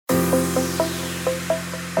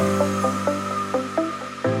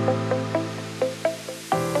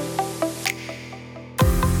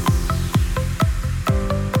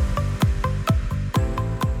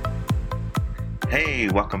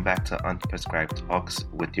welcome back to Unprescribed Talks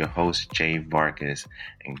with your host, Jay Vargas.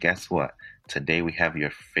 And guess what? Today we have your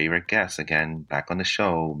favorite guest again back on the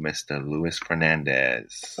show, Mr. Luis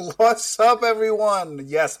Fernandez. What's up, everyone?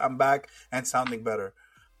 Yes, I'm back and sounding better.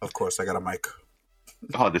 Of course, I got a mic.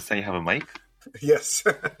 Oh, this time you have a mic? Yes.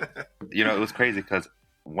 You know, it was crazy because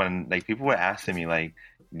when people were asking me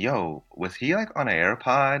yo, was he on an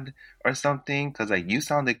AirPod or something? Because you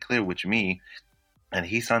sounded clear with me. And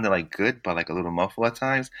he sounded good, but a little muffled at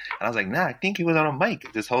times. And I was like, nah, I think he was on a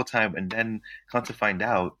mic this whole time. And then come to find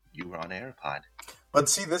out, you were on an AirPod. But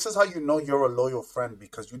see, this is how you know you're a loyal friend,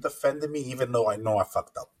 because you defended me even though I know I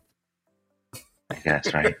fucked up. I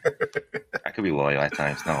guess, right? I could be loyal at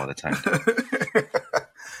times, not all the time.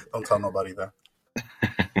 Don't tell nobody that.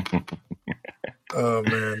 Oh,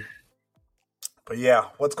 man. But yeah,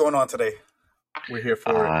 what's going on today? We're here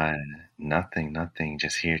for Nothing.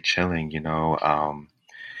 Just here chilling,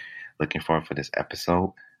 looking forward for this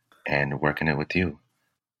episode and working it with you.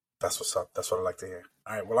 That's what's up. That's what I like to hear.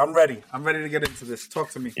 All right. Well, I'm ready. I'm ready to get into this.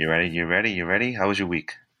 Talk to me. You ready? How was your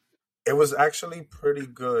week? It was actually pretty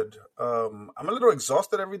good. I'm a little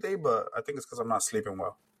exhausted every day, but I think it's because I'm not sleeping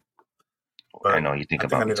well. But I know you think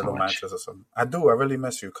about me too much. Matches or something. I do. I really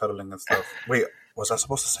miss you cuddling and stuff. Wait, was I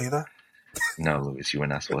supposed to say that? No, Luis, you were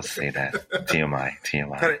not supposed to say that. TMI.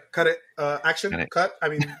 Cut it. Action. Cut. I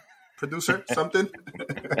mean, producer, something.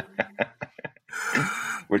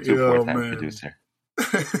 We're two four-time producer.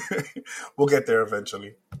 We'll get there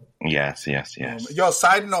eventually. Yes.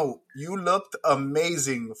 Side note, you looked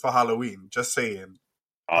amazing for Halloween. Just saying.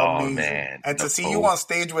 Oh, amazing. Man. And to see you on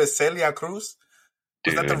stage with Celia Cruz.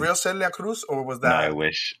 Was that the real Celia Cruz, or was that? No, I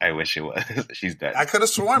wish it was. She's dead. I could have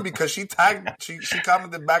sworn because she tagged. She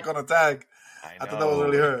commented back on a tag. I thought that was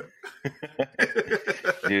really her.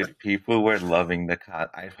 Dude, people were loving the cut.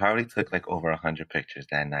 I probably took over 100 pictures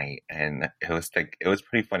that night, and it was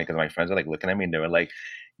pretty funny because my friends were looking at me and they were like,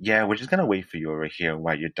 "Yeah, we're just gonna wait for you over here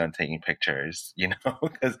while you're done taking pictures,"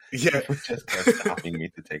 because people just kept stopping me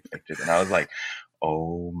to take pictures, and I was like,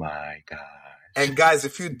 "Oh my god." And guys,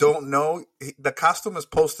 if you don't know, the costume is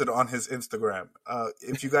posted on his Instagram.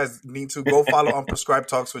 If you guys need to, go follow Unprescribed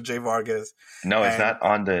Talks with Jay Vargas. No, it's not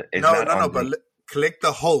on the. But click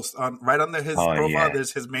the host right under his profile. Yeah.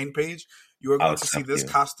 There's his main page. You are going to see this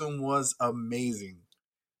costume was amazing.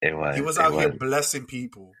 It was. He was out here blessing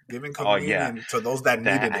people, giving communion to those that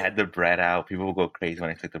needed it. I had the bread out. People would go crazy when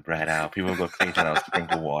I took the bread out. People would go crazy when I was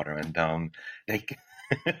sprinkling water and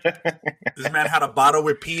This man had a bottle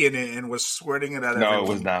with pee in it and was squirting it at everyone. No, it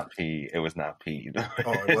was not pee. It was not pee.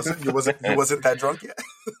 Oh, it wasn't? You wasn't that drunk yet?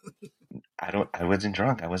 I wasn't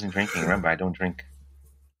drunk. I wasn't drinking. Remember, I don't drink.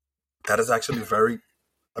 That is actually very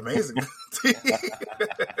amazing.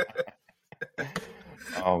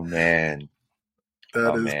 Oh man.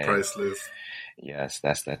 That is priceless. Yes,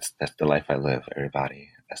 that's the life I live, everybody.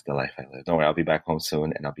 That's the life I live. Don't worry, I'll be back home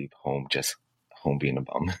soon, and I'll be home being a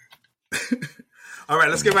bum. All right,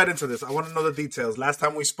 let's get right into this. I want to know the details. Last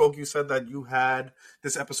time we spoke, you said that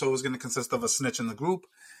this episode was going to consist of a snitch in the group.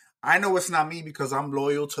 I know it's not me because I'm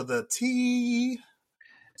loyal to the T.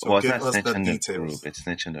 So it's not snitch in the group. It's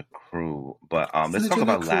snitch in the crew. But let's talk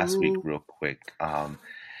about last week real quick. I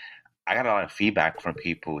got a lot of feedback from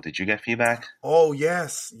people. Did you get feedback? Oh,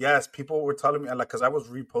 yes. People were telling me, because I was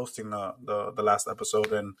reposting the last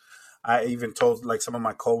episode, and I even told some of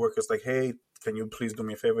my coworkers, hey, can you please do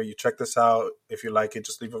me a favor? You check this out. If you like it,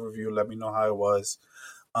 just leave a review. Let me know how it was.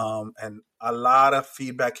 And a lot of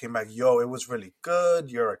feedback came back. Yo, it was really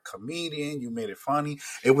good. You're a comedian. You made it funny.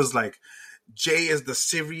 It was Jay is the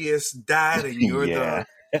serious dad, and you're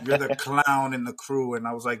the clown in the crew. And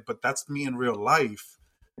I was like, but that's me in real life.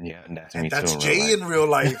 Yeah, and that's Jay in real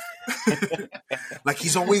life.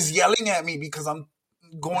 He's always yelling at me because I'm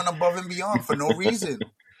going above and beyond for no reason.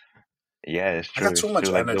 Yeah, it's true. I got too much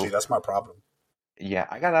energy. That's my problem. Yeah,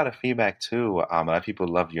 I got a lot of feedback too. A lot of people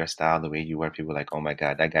love your style, the way you work. People are like, oh my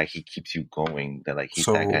god, that guy, he keeps you going. They're like, he's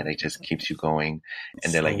that guy that just keeps you going.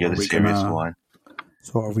 And they're like, you're the serious one.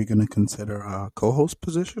 So are we going to consider a co-host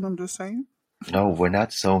position? I'm just saying. No, we're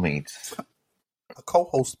not soulmates. A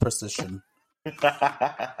co-host position.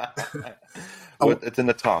 Well, it's in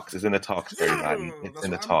the talks. It's in the talks, everybody. It's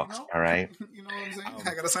in the talks. All right. You know what I'm saying?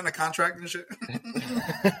 I gotta sign a contract and shit.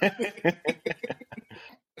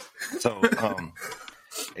 So,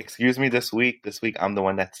 excuse me this week. This week I'm the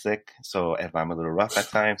one that's sick. So if I'm a little rough at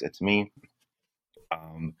times, it's me.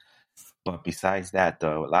 But besides that,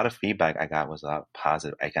 though, a lot of feedback I got was a lot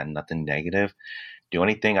positive. I got nothing negative. The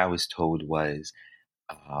only thing I was told was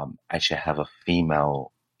I should have a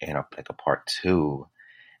female in a part 2.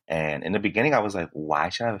 And in the beginning, I was like, why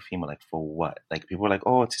should I have a female? For what? People were like,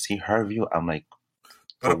 oh, to see her view. I'm like,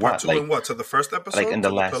 But For a part what? two in what? To the first Like episode? in the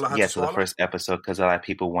To the last, pill I had to to the swallow? first episode, because a lot of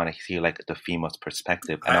people want to hear like the female's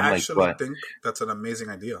perspective, I and I'm like, actually but think that's an amazing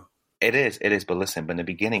idea. it is. But listen, but in the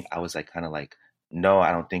beginning, I was like, kind of like, no,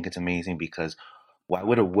 I don't think it's amazing because why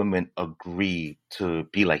would a woman agree to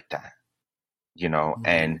be like that? You know, Hmm.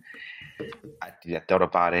 and I thought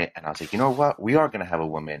about it, and I was like, you know what? We are gonna have a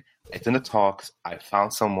woman. It's in the talks. I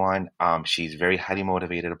found someone. She's very highly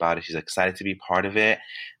motivated about it. She's excited to be part of it.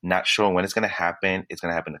 Not sure when it's gonna happen. It's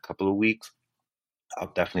gonna happen in a couple of weeks.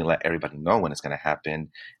 I'll definitely let everybody know when it's gonna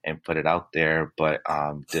happen and put it out there. But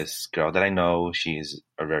this girl that I know, she's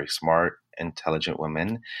a very smart, intelligent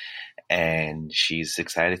woman, and she's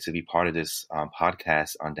excited to be part of this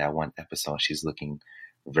podcast on that one episode. She's looking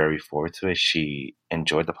very forward to it. She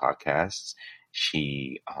enjoyed the podcast.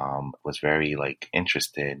 She was very like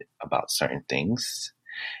interested about certain things,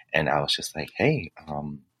 and I was just like, "Hey,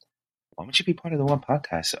 why don't you be part of the one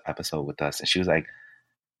podcast episode with us?" And she was like,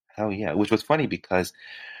 "Hell yeah!" Which was funny because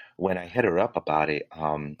when I hit her up about it,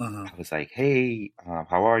 Hmm. I was like, "Hey,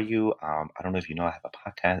 how are you? I don't know if you know I have a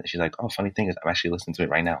podcast." And she's like, "Oh, funny thing is, I'm actually listening to it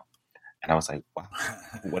right now." And I was like, wow,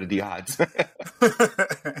 what are the odds?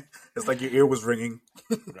 It's like your ear was ringing.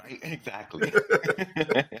 Right? Exactly.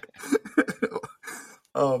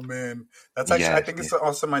 Oh man, that's actually, I Yes, think yeah. it's an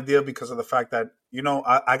awesome idea because of the fact that,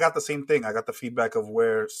 I got the same thing. I got the feedback of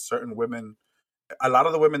where certain women, a lot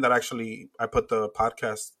of the women that actually I put the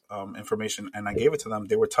podcast information and I gave it to them,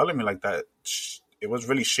 they were telling me like that it was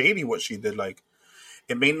really shady what she did. Like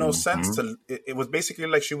it made no sense Hmm. to. It was basically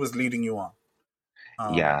like she was leading you on.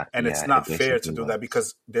 Yeah, And it's yeah, not it fair to basically do that was.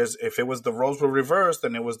 because there's if it was the roles were reversed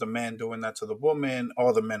and it was the man doing that to the woman,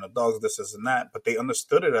 all the men are dogs, this and that. But they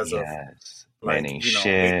understood it as of Yes. Men like ain't it,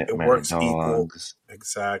 shit, it men are works equal. dogs.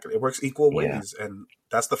 Exactly, it works equal Yeah. ways, and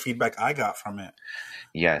that's the feedback I got from it.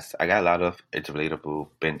 Yes, I got a lot of it's relatable.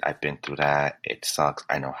 I've been through that. It sucks.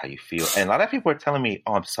 I know how you feel. And a lot of people are telling me,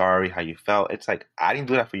 "Oh, I'm sorry how you felt." It's like I didn't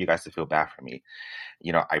do that for you guys to feel bad for me.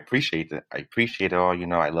 I appreciate it. I appreciate it all.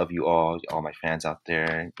 I love you all my fans out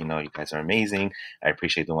there. You guys are amazing. I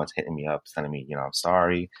appreciate the ones hitting me up, telling me, I'm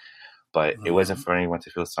sorry. But it wasn't Hmm. for anyone to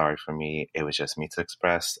feel sorry for me. It was just me to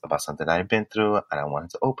express about something I've been through, and I wanted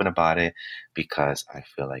to open about it because I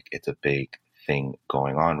feel like it's a big thing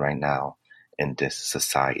going on right now in this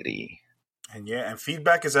society. And yeah, and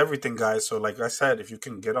feedback is everything, guys. So, like I said, if you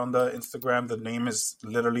can get on the Instagram, the name is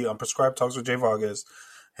literally Unprescribed Talks with Jay Vargas.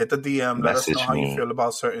 Hit the DM. Let us know Message how you me. feel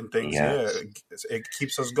about certain things. Yeah, Yes. it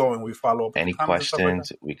keeps us going. We follow up with the Any comments and stuff like that.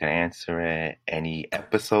 questions, we can answer it. Any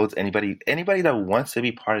episodes, anybody that wants to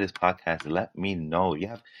be part of this podcast, let me know. You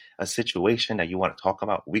have a situation that you want to talk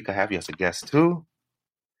about, we could have you as a guest too,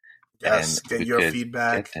 and Yes, get we your could get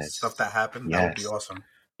feedback, stuff this. that happened. That would be Yes, awesome.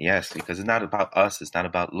 yes, because it's not about us, it's not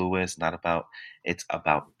about Lewis, it's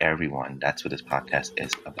about everyone. That's what this podcast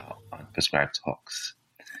is about on Prescribed Talks.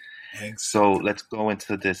 So Exactly. let's go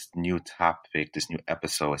into this new topic, this new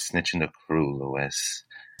episode, Snitching the Crew, Lewis.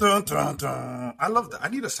 Dun, dun, dun. I love that. I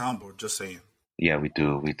need a soundboard. Just saying. Yeah, we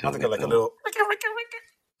do, we I do, think we I like a do. little.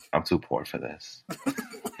 I'm too poor for this.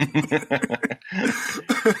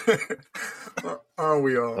 Are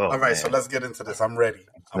we all? Oh All right, so man, let's get into this. I'm ready.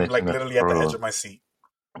 I'm like snitching the literally at the edge crew. of my seat.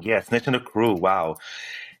 Yeah, snitching the crew. Wow.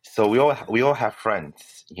 So we all have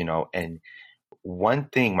friends, and one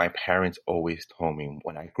thing my parents always told me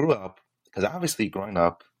when I grew up, because obviously growing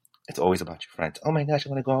up, it's always about your friends. Oh my gosh, I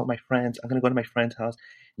want to go out with my friends. I'm gonna go to my friend's house.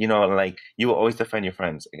 Like you will always defend your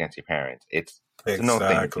friends against your parents. It's a known thing.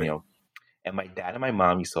 Exactly. And my dad and my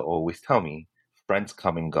mom used to always tell me, friends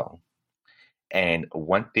come and go. And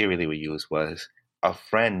one theory they would use was a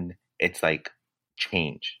friend, it's like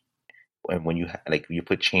change. And when like you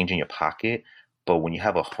put change in your pocket, but when you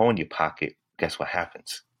have a hole in your pocket, guess what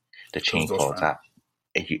happens? The Lose chain those falls friends. out.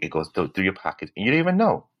 It goes through your pocket, and you don't even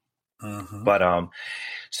know. Hmm. But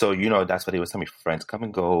so that's what they was telling me. Friends come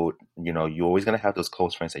and go. You're always gonna have those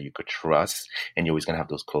close friends that you could trust, and you're always gonna have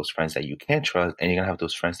those close friends that you can't trust, and you're gonna have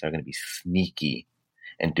those friends that are gonna be sneaky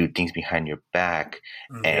and do things behind your back,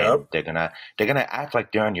 and Yep. they're gonna act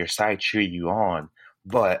like they're on your side, cheer you on,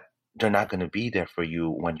 but they're not gonna be there for you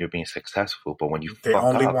when you're being successful. But when you They fuck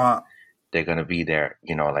only up, want. they're gonna be there,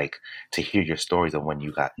 like to hear your stories of when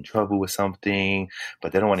you got in trouble with something,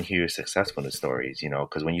 but they don't want to hear your successfulness stories,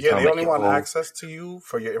 because when you Yeah, tell them they like, only want yo, access to you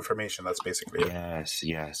for your information. That's basically it. yes,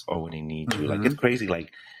 yes, or when they need you, like Hmm. it's crazy.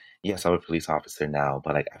 Like, yes, I'm a police officer now,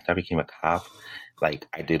 but like after I became a cop, like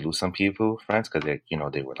I did lose some people, friends, because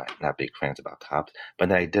they were like not big fans about cops. But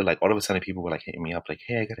then I did like all of a sudden people were like hitting me up, like,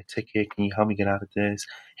 hey, I got a ticket, can you help me get out of this?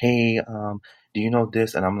 Hey, do you know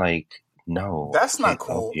this? And I'm like, No, I That's not can't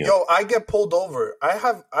help cool. you. Yo, I get pulled over. I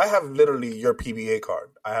have literally your PBA card.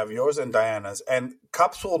 I have yours and Diana's, and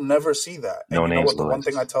cops will never see that. And No you know names, what? The one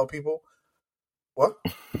thing I Lewis. tell people, what?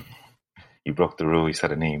 You broke the rule. You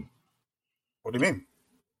said a name. What do you mean?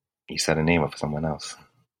 You said a name of someone else.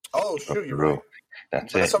 Oh, You broke shoot, the you're right. rule.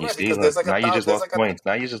 That's But it's it. all You right see, because look, now you just lost points.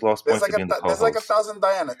 Now you just lost points to being the there's like a co-host. thousand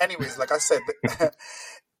Diana. Anyways, like I said,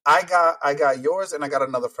 I got yours and I got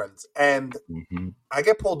another friend's, and Mm-hmm. I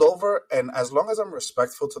get pulled over, and as long as I'm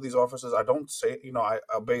respectful to these officers, I don't say, I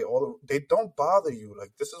obey all. They don't bother you.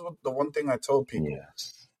 Like this is what the one thing I told people,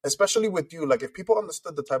 Yes. especially with you. Like if people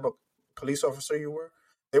understood the type of police officer you were,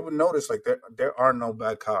 they would notice like there are no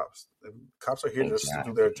bad cops. The cops are here just to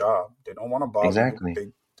do their Exactly. job. They don't want to bother you.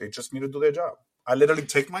 Exactly. They just need to do their job. I literally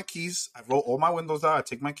take my keys. I roll all my windows down. I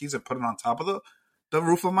take my keys and put it on top of the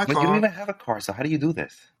roof of my But you don't car. even have a car, so how do you do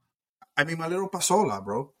this? I mean, my little pasola,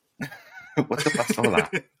 bro. What's a pasola?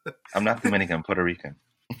 I'm not Dominican, I'm Puerto Rican.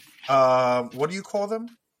 What do you call them?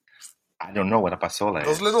 I don't know what a pasola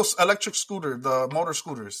Those is. little electric scooter, the motor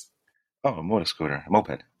scooters. Oh, a motor scooter, a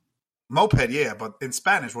moped. Moped, yeah, but in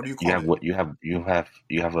Spanish, what do you You call have it? what? You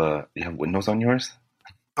have windows on yours?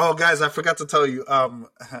 Oh, guys, I forgot to tell you.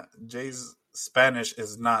 Jay's Spanish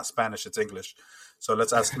is not Spanish; it's English. So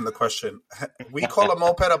let's ask him the question. We call a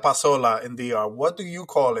moped a pasola in DR. What do you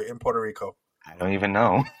call it in Puerto Rico? I don't even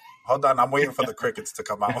know. Hold on, I'm waiting for the crickets to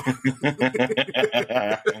come out.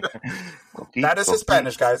 Coqui, That is his coqui.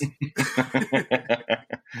 Spanish, guys.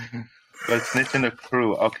 But Snitch and the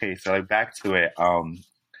crew. Okay, so like back to it.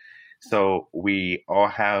 So we all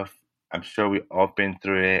have. I'm sure we all been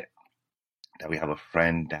through it. That we have a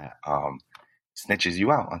friend that snitches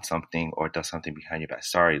you out on something or does something behind your back.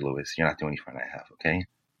 Sorry, Lewis, you're not the only friend I have. Okay.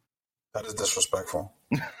 That is disrespectful.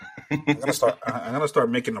 I'm gonna start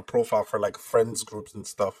making a profile for like friends groups and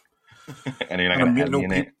stuff. And you're not I'm gonna gonna meet add me new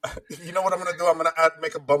in it. people. You know what I'm gonna do? I'm gonna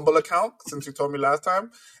make a Bumble account since you told me last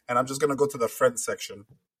time, and I'm just gonna go to the friends section.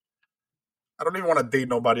 I don't even want to date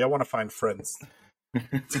nobody. I want to find friends.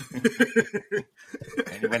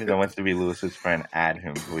 Anybody that wants to be Lewis's friend, add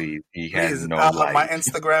him, please. He has Please, no my life.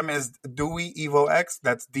 Instagram is DeweyEvoX.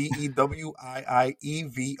 That's DEWIIEVOX.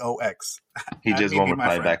 He Add just me, won't be my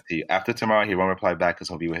reply friend. back to you. After tomorrow, he won't reply back because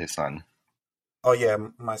he'll be with his son. Oh yeah,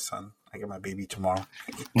 my son. I get my baby tomorrow.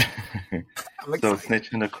 I'm So excited.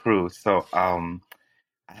 snitching the crew. So I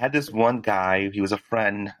had this one guy. He was a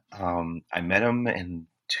friend. I met him in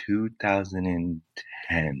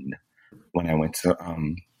 2010 when I went to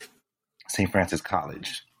St. Francis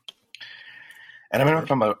College, and I met him Okay.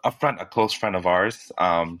 from a close friend of ours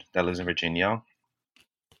that lives in Virginia,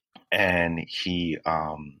 and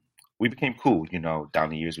we became cool. You know, down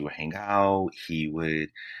the years we would hang out. I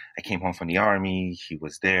came home from the army. He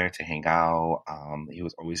was there to hang out. He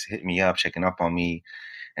was always hitting me up, checking up on me.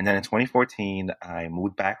 And then in 2014, I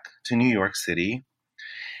moved back to New York City,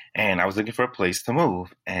 and I was looking for a place to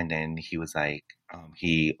move. And then he was like,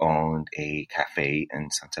 he owned a cafe in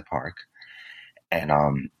Sunset Park, and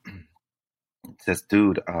this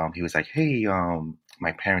dude, he was like, "Hey,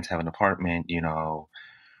 my parents have an apartment. You know,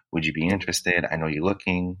 would you be interested? I know you're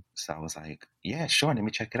looking." So I was like, "Yeah, sure. Let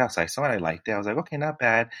me check it out." So I saw it. I liked it. I was like, "Okay, not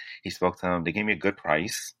bad." He spoke to them. They gave me a good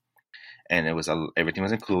price, and everything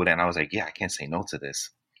was included. And I was like, "Yeah, I can't say no to this."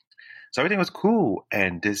 So everything was cool.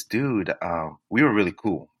 And this dude, we were really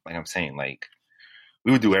cool. Like I'm saying, like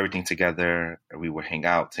we would do everything together. We would hang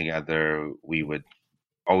out together. We would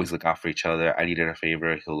always look out for each other. I needed a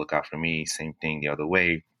favor, he'll look out for me. Same thing the other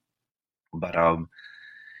way. But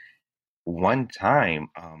one time,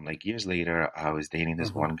 like years later, I was dating this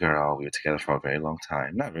Mm-hmm. one girl. We were together for a very long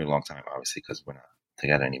time. Not a very long time, obviously, because we're not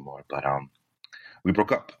together anymore. But we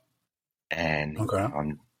broke up, and Okay.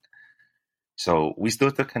 so we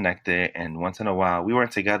still connected. And once in a while, we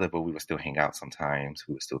weren't together, but we would still hang out sometimes.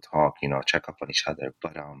 We would still talk, you know, check up on each other.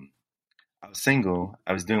 But I was single.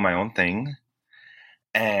 I was doing my own thing,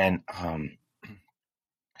 and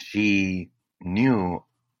she knew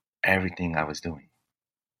everything I was doing,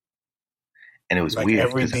 and it was Like weird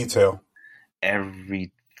every because detail.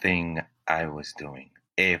 everything I was doing.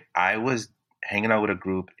 If I was hanging out with a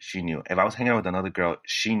group, she knew. If I was hanging out with another girl,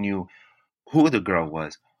 she knew who the girl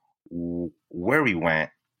was, where we went,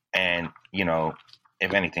 and you know,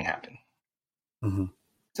 if anything happened. Mm-hmm.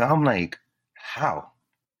 So I'm like, how?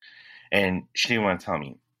 And she didn't want to tell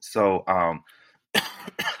me. So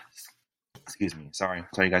excuse me, sorry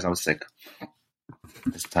guys, I was sick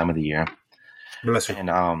this time of the year, Bless you.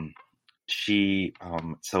 and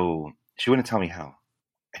so she wouldn't tell me how.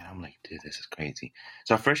 And I'm like, dude, this is crazy.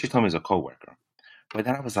 So at first she told me it was a coworker. But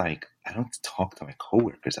then I was like, I don't talk to my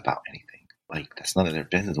coworkers about anything. Like, that's none of their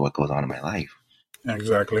business what goes on in my life.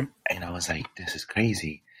 Exactly. And I was like, this is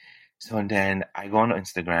crazy. So and then I go on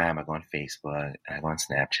Instagram, I go on Facebook, and I go on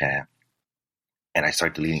Snapchat, and I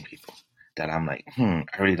start deleting people that I'm like, I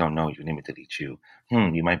really don't know you. Let me delete you.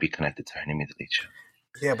 You might be connected to her. Let me delete you.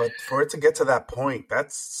 Yeah, but for it to get to that point,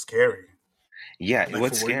 that's scary. Yeah, it Like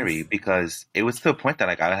was for where you. scary because it was to the point that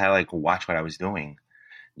like I had to like watch what I was doing,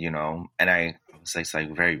 and I was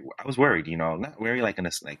like very, I was worried, not worried like in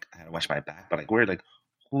this, like I had to watch my back, but like worried like,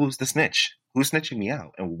 who's the snitch? Who's snitching me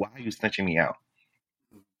out? And why are you snitching me out?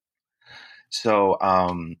 So,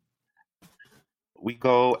 we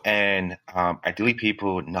go and I delete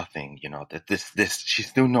people, nothing, that this she's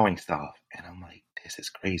still knowing stuff. And I'm like, this is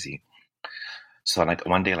crazy. So like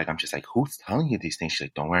one day, like I'm just like, who's telling you these things? She's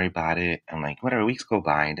like, don't worry about it. I'm like, whatever, weeks go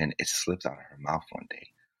by, and then it slips out of her mouth one day.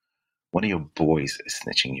 One of your boys is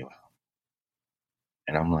snitching you out.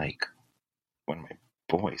 And I'm like, one of my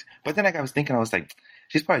boys. But then like I was thinking, I was like,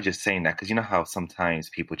 she's probably just saying that because you know how sometimes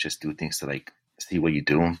people just do things to like see what you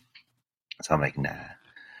do. So I'm like, nah.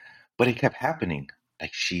 But it kept happening.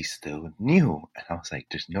 Like she still knew, and I was like,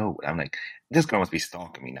 "There's no." I'm like, "This girl must be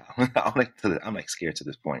stalking me now." I'm like scared to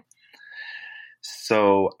this point.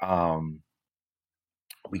 So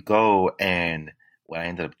we go, and what I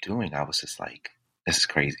ended up doing, I was just like, "This is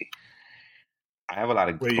crazy." I have a lot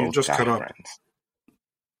of Wait, you close just guy cut up. friends.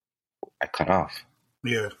 I cut off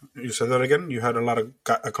Yeah, you said that again. You had a lot of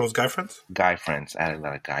close guy friends. guy friends. I had a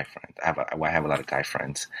lot of guy friends. I have a lot of guy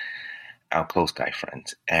friends, close guy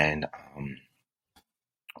friends, and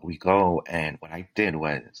we go, and what I did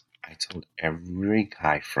was I told every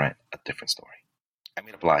guy friend a different story. I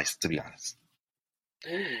made up lies, to be honest.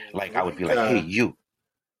 Oh, Like I would really? be like, hey you.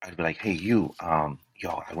 I'd be like, hey you,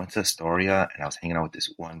 yo, I went to Astoria and I was hanging out with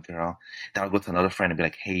this one girl. Then I'd go to another friend and be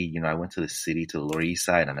like, hey, I went to the city, to the Lower East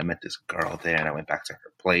Side, and I met this girl there, and I went back to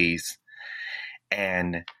her place.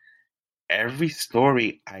 And every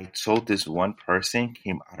story I told this one person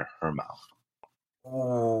came out of her mouth.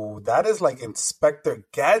 Oh, that is like Inspector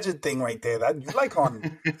Gadget thing right there. That you like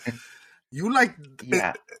on you like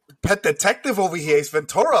Yeah, Pet Detective over here, Ace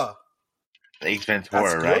Ventura. Ace That's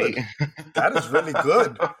Ventura, right? good. That is really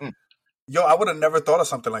good. Yo, I would have never thought of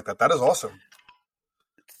something like that. That is awesome.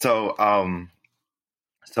 So,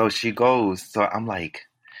 so she goes, so I'm like,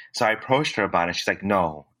 so I approached her about it. She's like,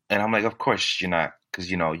 no. And I'm like, of course you're not,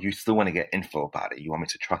 because, you still want to get info about it. You want me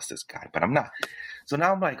to trust this guy, but I'm not. So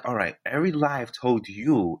now I'm like, all right, every lie I've told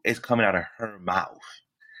you is coming out of her mouth.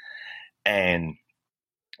 And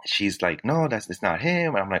she's like, no, it's not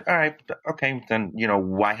him. And I'm like, all right, okay, then,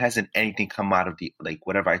 why hasn't anything come out of the, like,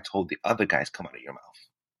 whatever I told the other guys come out of your mouth?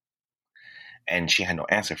 And she had no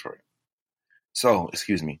answer for it. So,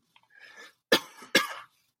 excuse me.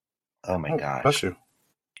 Oh my Oh, bless gosh. you.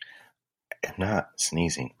 I'm not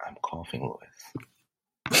sneezing. I'm coughing, Louis.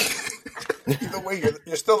 Either way,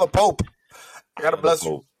 you're still the Pope. I gotta I'm the bless you.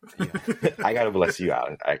 Pope. Yeah. I gotta bless you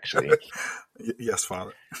out, actually. Yes,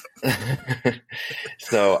 Father.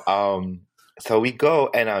 so, so we go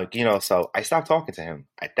and, so I stopped talking to him.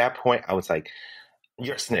 At that point, I was like,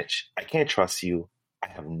 you're a snitch. I can't trust you. I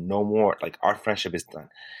have no more, like, our friendship is done.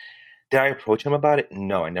 Did I approach him about it?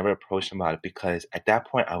 No, I never approached him about it because at that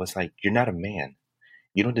point, I was like, you're not a man.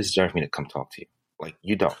 You don't deserve me to come talk to you. Like,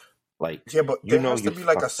 you don't. Like, Yeah, but there has to you be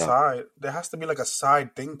like a fucked up. side. There has to be like a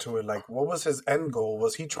side thing to it. Like, what was his end goal?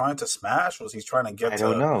 Was he trying to smash? Was he trying to get I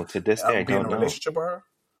don't to know. To this day, I be in don't a know. relationship with her?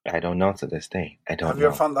 I don't know to this day. I Have don't you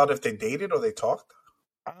ever know. found out if they dated or they talked?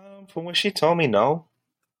 From what she told me, no.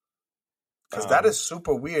 Because that Um, is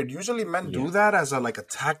super weird. Usually, men yeah, do that as a like a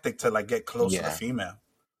tactic to like get close to the yeah, female.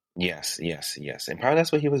 yes, yes, yes, and probably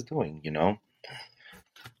that's what he was doing.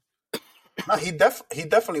 No, he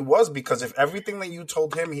definitely was because if everything that you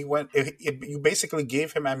told him, he went. You basically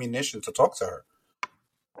gave him ammunition to talk to her.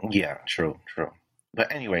 Yeah, true, true.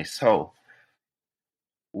 But anyway, so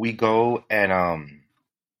we go and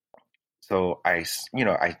so I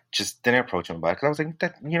just didn't approach him about it because I was like,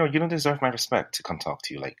 that you don't deserve my respect to come talk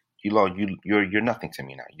to you. Like you're nothing to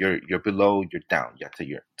me now. You're below. You're down.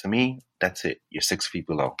 To me, that's it. You're 6 feet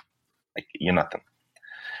below. Like you're nothing.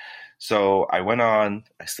 So I went on.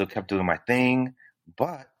 I still kept doing my thing,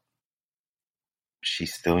 but she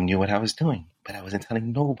still knew what I was doing. But I wasn't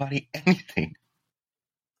telling nobody anything.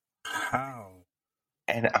 How?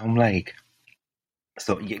 And I'm like,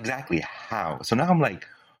 so yeah, exactly how? So now I'm like,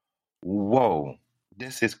 whoa,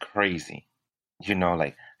 this is crazy.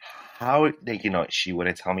 Like how they, she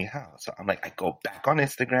wouldn't tell me how. So I'm like, I go back on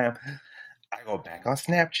Instagram, I go back on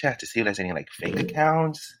Snapchat to see if there's any like fake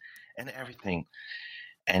accounts and everything,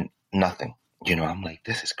 and nothing. I'm like,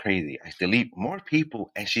 this is crazy. I delete more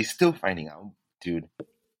people, and she's still finding out, dude.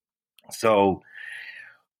 So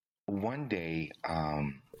one day,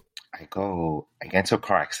 I get into a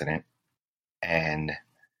car accident, and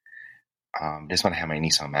this one I had my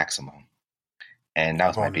Nissan Maximo, and that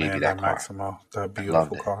was Oh my baby. man, that That car, Maximo, that I beautiful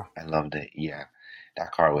loved it. car. I loved it. Yeah,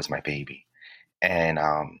 that car was my baby, and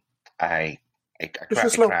I You should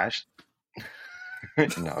I slow. crashed.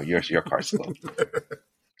 No, your car's slow.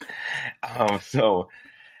 So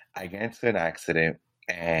I get into an accident,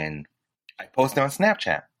 and I posted on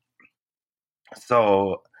Snapchat.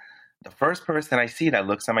 So the first person I see that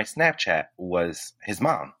looks at my Snapchat was his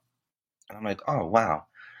mom. And I'm like, oh, wow.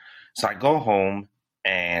 So I go home,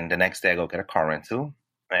 and the next day I go get a car rental,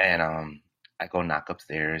 and I go knock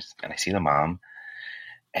upstairs, and I see the mom,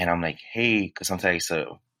 and I'm like, hey, because sometimes I used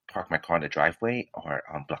to park my car in the driveway or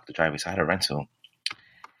block the driveway, so I had a rental.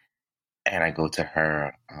 And I go to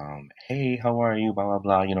her, hey, how are you? Blah, blah,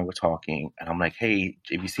 blah. We're talking. And I'm like, hey,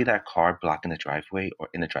 if you see that car blocking the driveway or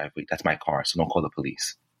in the driveway, that's my car, so don't call the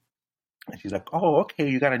police. And she's like, oh, okay,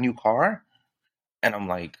 you got a new car? And I'm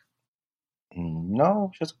like, no,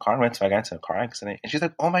 it's just a car rental. I got into a car accident. And she's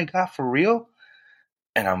like, oh my God, for real?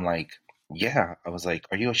 And I'm like, yeah. I was like,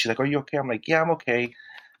 she's like, are you okay? I'm like, yeah, I'm okay.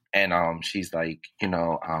 And she's like, she's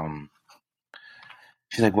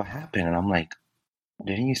like, what happened? And I'm like,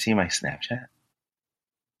 didn't you see my Snapchat?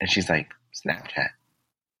 And she's like, Snapchat?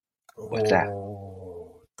 What's that?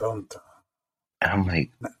 Oh, dun dun. And I'm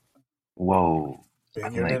like, whoa.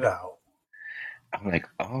 I'm Figured it like, out.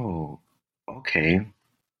 oh, okay.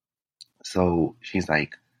 So she's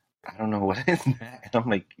like, I don't know what is that. And I'm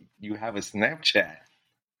like, you have a Snapchat.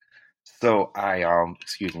 So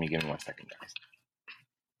excuse me, give me 1 second, guys.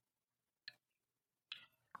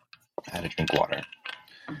 I had to drink water.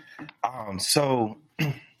 So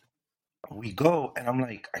we go, and I'm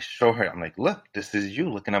like, I show her, I'm like, look, this is you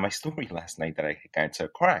looking at my story last night that I got into a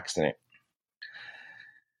car accident.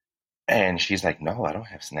 And she's like, no, I don't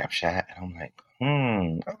have Snapchat. And I'm like,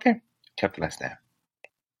 okay. Kept it as that.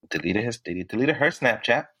 Deleted her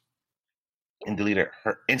Snapchat and deleted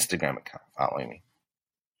her Instagram account following me.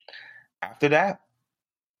 After that,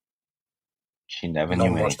 she never No knew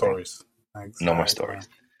more anything. stories. No more Exactly. stories.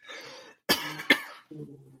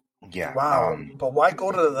 Yeah. Wow. But why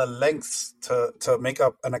go to the lengths to make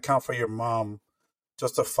up an account for your mom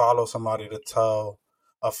just to follow somebody to tell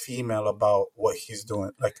a female about what he's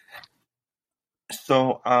doing? Like,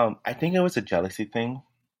 So I think it was a jealousy thing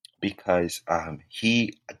because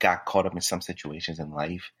he got caught up in some situations in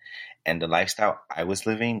life, and the lifestyle I was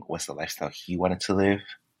living was the lifestyle he wanted to live.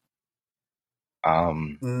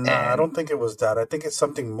 nah, I And don't think it was that. I think it's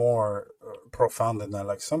something more profound than that.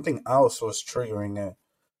 Like something else was triggering it.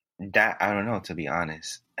 that I don't know, to be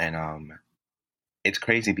honest. And it's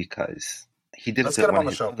crazy because he did it Let's to get him one on of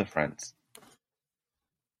the his show. other friends.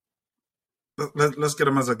 Let's get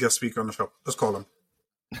him as a guest speaker on the show. Let's call him.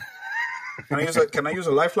 Can I use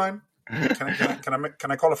a lifeline?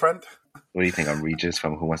 Can I call a friend? What do you think? I'm Regis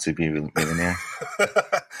from Who Wants to Be a Millionaire?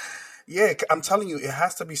 Yeah, I'm telling you, it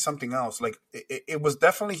has to be something else. Like it was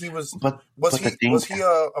definitely he was. Was But the he thing, was he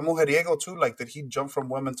a mujeriego too? Like did he jump from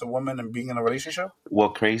woman to woman and being in a relationship?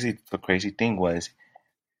 the crazy thing was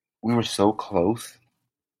we were so close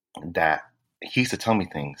that he used to tell me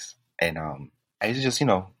things, and I used to just it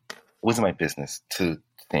wasn't my business to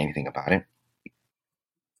say anything about it.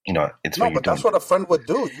 It's No, what you're but doing. that's what a friend would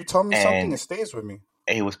do. You tell me something, And it stays with me.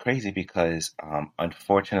 it was crazy because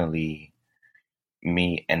unfortunately,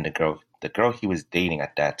 me and the girl he was dating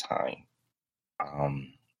at that time,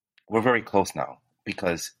 um, we're very close now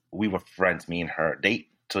because we were friends, me and her.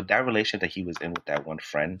 So that relationship that he was in with that one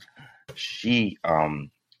friend, she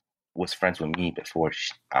was friends with me before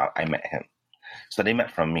I met him. So they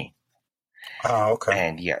met from me. Ah, okay.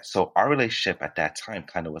 And yeah, so our relationship at that time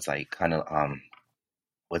kind of was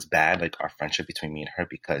was bad, like our friendship between me and her,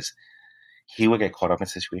 because he would get caught up in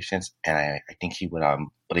situations, and I think he would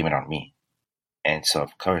blame it on me. And so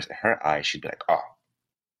of course in her eyes she'd be like, oh,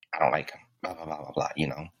 I don't like him, blah blah blah blah blah.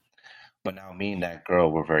 But now me and that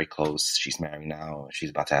girl were very close. She's married now. She's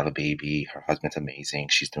about to have a baby. Her husband's amazing.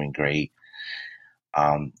 She's doing great.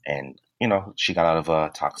 And she got out of a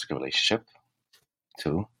toxic relationship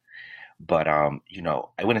too. But I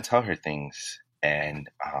wouldn't tell her things, and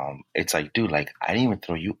it's like, dude, like I didn't even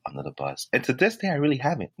throw you under the bus. And to this day, I really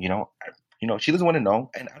haven't. She doesn't want to know,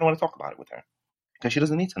 and I don't want to talk about it with her because she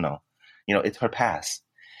doesn't need to know. It's her past,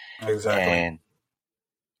 Exactly. and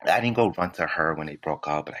I didn't go run to her when they broke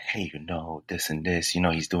up, like, hey, this and this,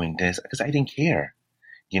 he's doing this, because I didn't care.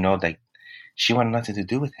 Like she wanted nothing to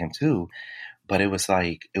do with him too. But it was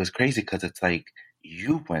crazy because it's like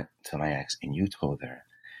you went to my ex and you told her.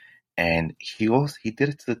 And he did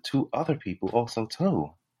it to two other people also too.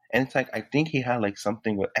 And it's like I think he had like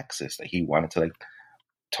something with exes that he wanted to like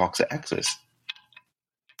talk to exes.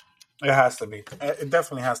 It has to be. It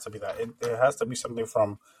definitely has to be that. It has to be something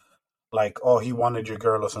from like, oh, he wanted your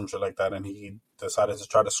girl or some shit like that, and he decided to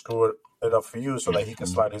try to screw it up for you so that he can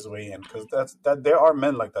Hmm. slide his way in. Because that there are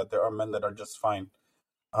men like that. There are men that are just fine.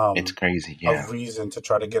 It's Um, crazy, of yeah. reason to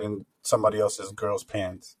try to get in somebody else's girl's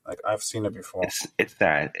pants. Like I've seen it before. It's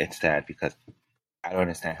sad. It's sad because I don't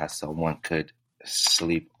understand how someone could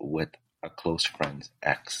sleep with a close friend's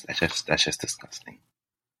ex. That's just disgusting.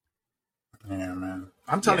 Yeah, man.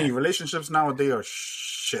 I'm telling Yeah. you, relationships nowadays are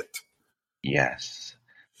shit. Yes.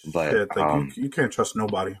 But Shit. Like you can't trust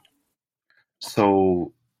nobody.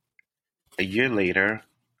 so a year later,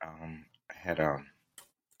 I had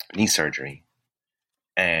knee surgery,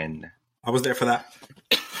 and I was there for that.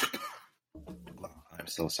 I'm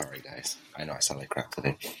so sorry, guys. I know I sound like crap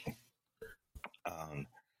today. Um,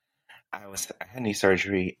 I had knee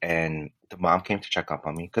surgery, and the mom came to check up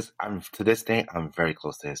on me because I'm to this day I'm very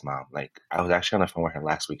close to his mom. Like I was actually on the phone with her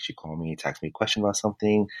last week. She called me, texted me a question about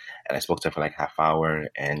something, and I spoke to her for like half hour,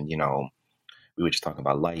 and we were just talking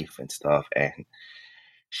about life and stuff, and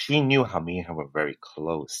she knew how me and her were very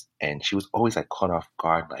close, and she was always like caught off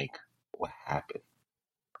guard, like what happened.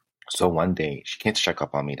 So one day she came to check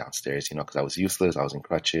up on me downstairs, because I was useless, I was in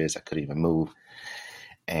crutches, I couldn't even move.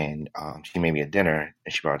 And she made me a dinner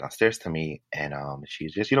and she brought it downstairs to me. And she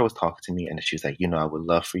just, was talking to me. And she was like, I would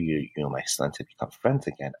love for you, my son to become friends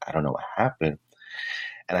again. I don't know what happened.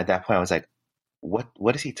 And at that point, I was like,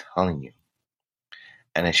 what is he telling you?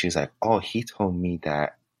 And then she was like, oh, he told me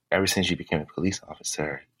that ever since you became a police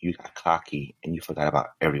officer, you got cocky and you forgot about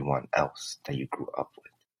everyone else that you grew up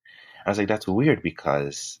with. I was like, that's weird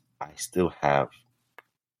because I still have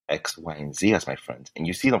X, Y, and Z as my friends. And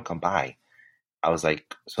you see them come by. I was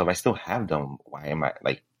like, so if I still have them, why am I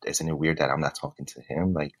like, isn't it weird that I'm not talking to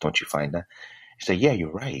him? Like, don't you find that? She said, yeah,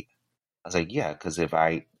 you're right. I was like, yeah, because if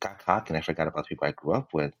I got cocky and I forgot about the people I grew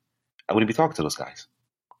up with, I wouldn't be talking to those guys.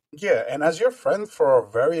 Yeah, and as your friend for a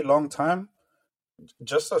very long time,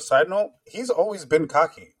 just a side note, he's always been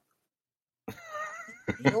cocky.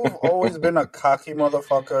 You've always been a cocky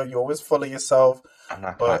motherfucker. You're always full of yourself. I'm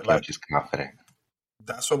not But cocky, I'm like just confident.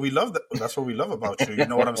 that's what we love. That's what we love about you. You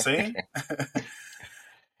know what I'm saying?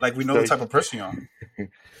 Like we know the So type of person you are.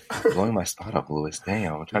 you're blowing my spot up, Louis.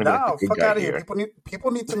 Damn, I'm trying to be like the Now, good fuck guy out of here. here.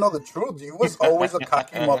 People need to know the truth. You was always a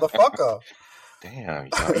cocky motherfucker. Damn,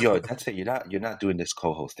 yo, that's it. You're not doing this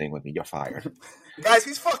co-host thing with me. You're fired. Guys,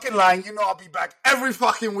 he's fucking lying. You know I'll be back every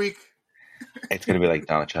fucking week. It's gonna be like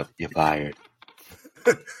Donald Trump. You're fired.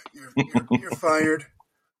 You're fired.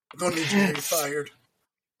 Don't need you here. You're fired.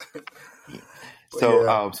 But So,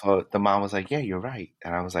 yeah. so the mom was like, "Yeah, you're right,"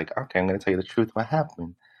 and I was like, "Okay, I'm gonna tell you the truth. What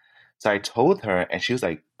happened?" So I told her, and she was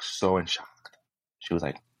like so in shock. She was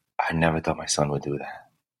like, "I never thought my son would do that."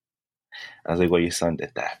 I was like, "Well, your son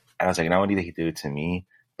did that," and I was like, "Not only did he do it to me,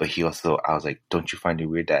 but he also," I was like, "Don't you find it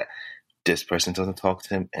weird that this person doesn't talk to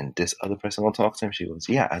him and this other person won't talk to him?" She goes,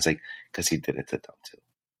 "Yeah." I was like, "Because he did it to them too.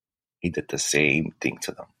 He did the same thing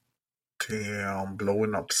to them." Damn,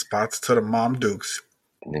 blowing up spots to the mom dukes.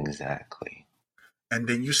 Exactly. And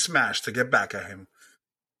then you smash to get back at him.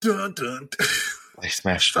 Dun, dun, dun. I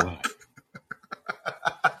smashed what?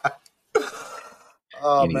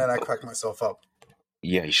 Oh You need man, I to. cracked myself up.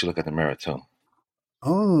 Yeah, you should look at the mirror too.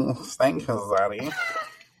 Oh, thank you, Zaddy.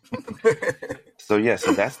 So yeah,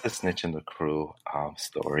 so that's the Snitch and the Crew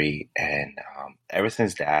story, and ever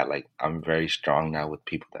since that, like I'm very strong now with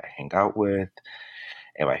people that I hang out with.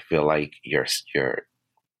 If I feel like you're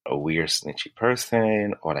a weird snitchy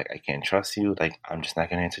person, or like I can't trust you, like I'm just not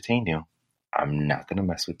gonna entertain you. I'm not gonna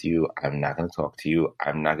mess with you. I'm not gonna talk to you.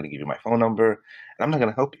 I'm not gonna give you my phone number, and I'm not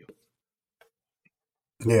gonna help you.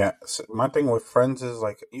 Yeah, so my thing with friends is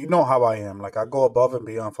like, you know how I am. Like, I go above and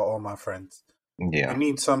beyond for all my friends. You Yeah,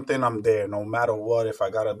 need something, I'm there. No matter what, if I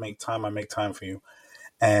gotta make time, I make time for you.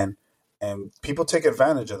 And people take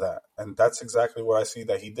advantage of that, and that's exactly what I see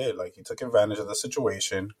that he did. Like, he took advantage of the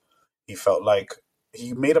situation. He felt like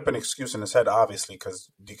he made up an excuse in his head, obviously, because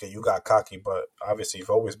DK, you got cocky, but obviously you've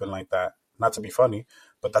always been like that. Not to be funny,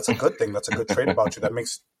 but that's a good thing. That's a good trait about you. That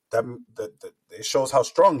makes that it shows how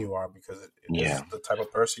strong you are because it yeah, is the type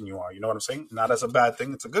of person you are. You know what I'm saying? Not as a bad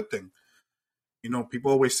thing. It's a good thing. You know,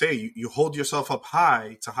 people always say you hold yourself up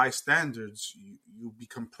high to high standards. You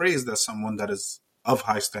become praised as someone that is of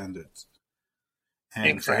high standards. And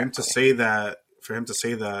exactly. for him to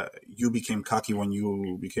say that you became cocky when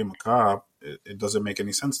you became a cop, it doesn't make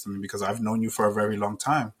any sense to me because I've known you for a very long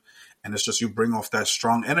time, and it's just you bring off that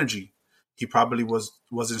strong energy. He probably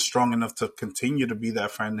wasn't strong enough to continue to be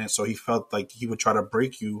that friend, and so he felt like he would try to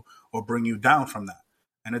break you or bring you down from that.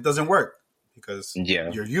 and it doesn't work because Yeah,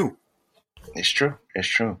 you're you. it's true. It's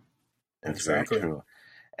true. It's very Exactly. true.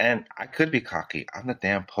 And I could be cocky. I'm the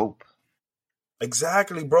damn Pope.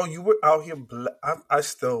 Exactly, bro. You were out here. I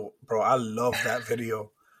still, bro. I love that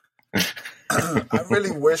video. I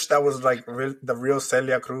really wish that was like the real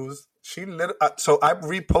Celia Cruz. So I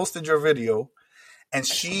reposted your video, and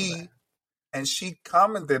I saw that. she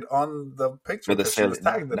commented on the picture But the because she was Sailor,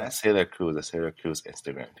 tagged in not it. Sailor Cruz, the Sailor Cruz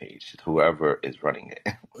Instagram page. Whoever is running it.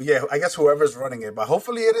 Yeah, I guess whoever's running it, but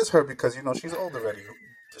hopefully it is her because she's old already.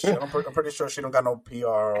 I'm pretty sure she don't got no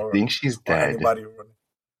PR I think she's or dead. anybody running.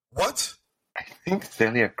 What? I think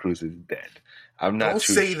Celia Cruz is dead. I'm not Don't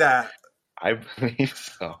too say sure. that. I believe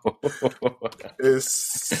so. Is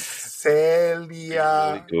Are you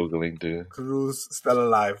really Celia Googling, dude? Cruz still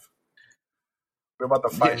alive? We're about to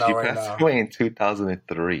Yeah, find she out right passed now. away in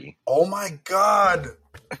 2003. Oh my God.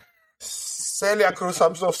 Celia Cruz,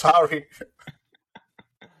 I'm so sorry.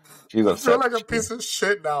 She's I feel upset. like a piece of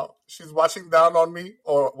shit now. She's watching down on me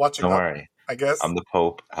or watching Don't up, worry. I guess. I'm the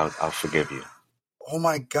Pope. I'll forgive you. Oh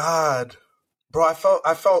my God. Bro, I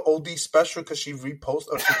felt OD special because she reposted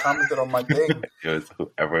or she commented on my thing. It was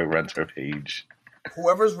whoever runs her page.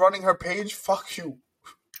 Whoever's running her page, fuck you.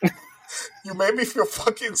 You made me feel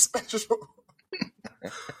fucking special.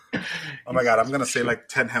 Oh my God, I'm gonna say like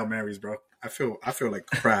 10 Hail Marys, bro. I feel like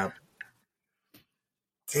crap.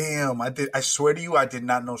 Damn, I swear to you, I did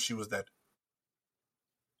not know she was dead.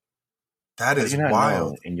 That How do is you not know?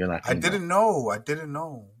 wild. And you're I Latino. didn't know. I didn't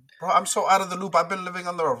know. Bro, I'm so out of the loop. I've been living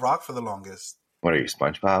under a rock for the longest. What are you,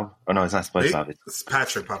 SpongeBob? Oh no, it's not SpongeBob. It's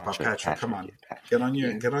Patrick, Papa. Patrick, come on. Yeah, Patrick.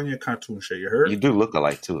 Get on your cartoon shit. You You heard? do look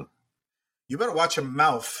alike too. You better watch your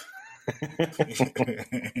mouth. I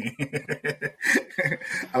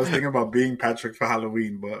was thinking about being Patrick for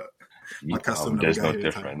Halloween, but my costume never There's got no here in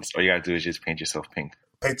time. difference. All you gotta do is just paint yourself pink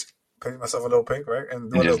Paint myself a little pink, right? And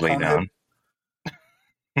do and a little just lay cone head. down.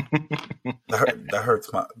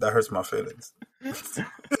 That hurts my feelings.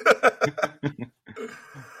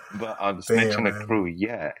 But on the Snitch Damn, and the man. Crew,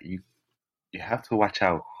 yeah, you have to watch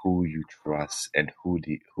out who you trust and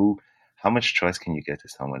how much trust can you get to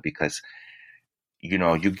someone, because you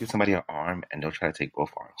give somebody an arm and they'll try to take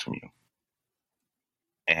both arms from you,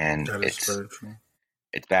 and That is very true.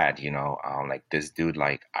 it's bad. Like this dude,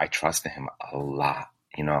 like I trusted him a lot.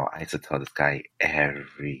 I used to tell this guy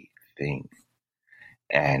everything,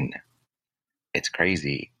 and it's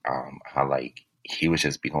crazy how like he was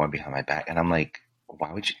just going behind my back, and I'm like,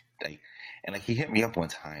 why would you like? And like he hit me up one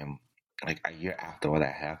time, like a year after all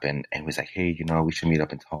that happened, and he was like, hey, we should meet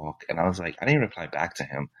up and talk. And I was like, I didn't reply back to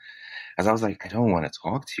him, as I was like, I don't want to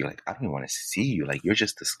talk to you. Like I don't even want to see you. Like you're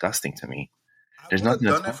just disgusting to me. I There's would have nothing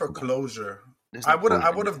to done it talk for about. closure. There's no I would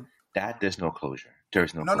closure. have. There's no closure.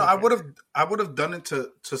 There's no No, closure. I would have done it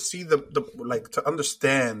to see the like to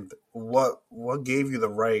understand what gave you the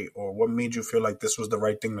right or what made you feel like this was the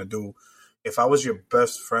right thing to do. If I was your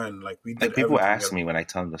best friend, like we did Like people everything ask together. me when I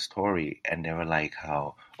tell them the story, and they were like,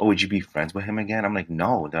 "How? Oh, would you be friends with him again?" I'm like,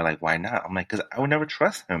 "No." They're like, "Why not?" I'm like, "Because I would never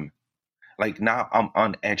trust him. Like now, I'm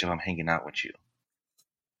on edge if I'm hanging out with you.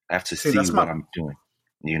 I have to see That's what my I'm doing.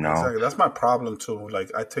 You know? exactly. That's my problem too.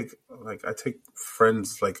 Like I take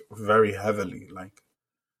friends like very heavily. Like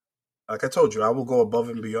I told you, I will go above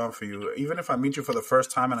and beyond for you. Even if I meet you for the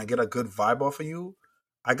first time and I get a good vibe off of you,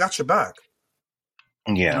 I got your back.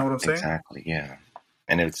 You know Yeah, what I'm saying? exactly. Yeah,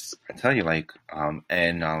 and I tell you, like, our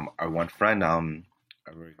one friend, a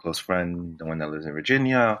very close friend, the one that lives in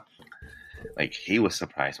Virginia, like, he was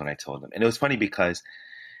surprised when I told him, and it was funny because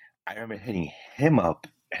I remember hitting him up,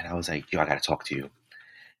 and I was like, "Yo, I gotta talk to you,"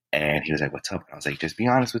 and he was like, "What's up?" I was like, "Just be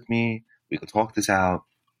honest with me. We could talk this out."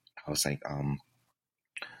 I was like, "Are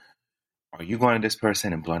you going to this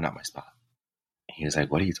person and blowing up my spot?" He was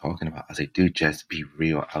like, "What are you talking about?" I was like, "Dude, just be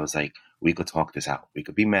real." I was like, "We could talk this out. We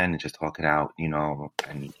could be men and just talk it out, and,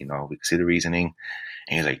 we could see the reasoning."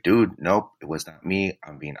 And he was like, "Dude, nope, it was not me.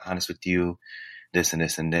 I'm being honest with you, this and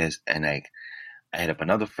this and this." And like, I hit up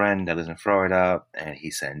another friend that lives in Florida, and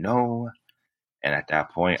he said no. And at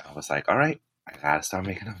that point, I was like, all right, I gotta start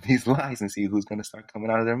making up these lies and see who's gonna start coming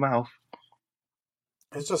out of their mouth.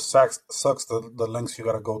 It just sucks the lengths you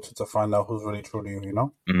gotta go to find out who's really true to you. You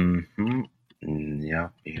know? Mm-hmm.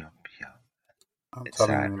 Yep, yep, yep. I'm It's telling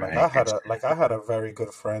sad, you, right? I had a very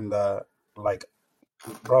good friend that like,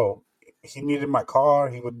 bro, he needed my car.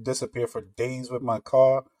 He would disappear for days with my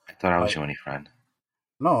car. I thought I was Like, your only friend.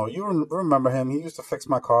 no, you remember him? He used to fix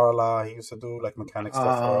my car a lot. He used to do like mechanic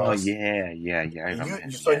stuff for Oh us. yeah, yeah, yeah. I And remember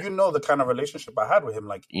him. so Yeah, you know the kind of relationship I had with him.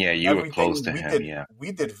 Like yeah. You were close everything to him. Yeah.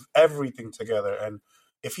 we did everything together. And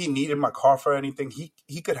if he needed my car for anything,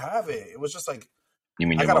 he could have it. It was just like You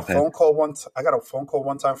mean I your got a moped? phone call once. I got a phone call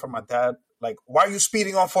one time from my dad. Like, why are you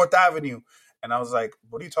speeding on 4th Avenue? And I was like,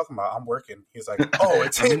 what are you talking about? I'm working. He's like, oh,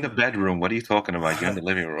 it's I'm in him. the bedroom. What are you talking about? You're in the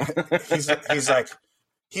living room. he's like,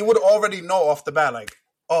 he would already know off the bat, like,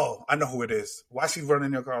 oh, I know who it is. Why is he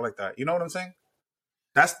running your car like that? You know what I'm saying?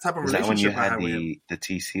 That's the type of Is that when you relationship I had had with him. the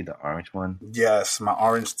TC, the orange one? Yes, my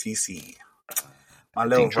orange TC, my That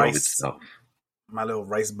little thing drove rice, itself. my little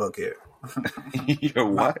rice bucket. Your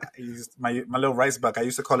what? My little rice bucket. I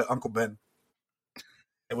used to call it Uncle Ben.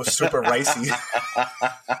 It was super ricey.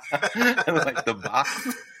 Like the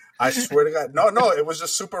box. I swear to God, no, it was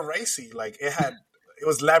just super racey. Like it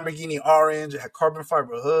was Lamborghini orange. It had carbon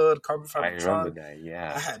fiber hood, carbon I fiber remember trunk. that.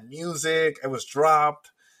 Yeah. I had music. It was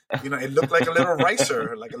dropped. It looked like a little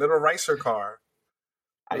ricer car.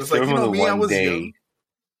 It I was still like, remember me, I one was day young.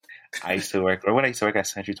 I used to work, or when I used to work at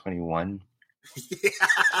Century 21, Yes,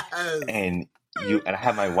 and I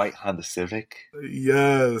had my white Honda Civic.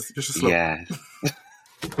 yes. You're just slow. Yes.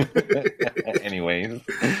 Anyways,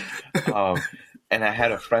 and I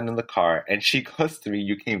had a friend in the car, and she goes to me,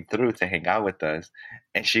 "You came through to hang out with us,"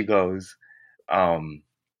 and she goes, "I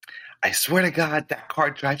swear to God, that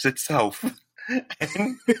car drives itself."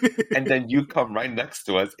 And then you come right next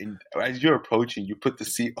to us, and as you're approaching, you put the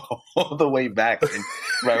seat all the way back, and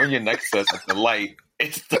right when you're next to us at the light,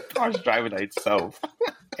 it's the car's driving itself.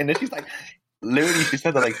 And then she's like, literally, she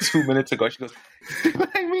said that like 2 minutes ago. She goes, "See what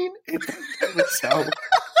I mean? It drives itself."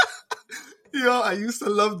 I used to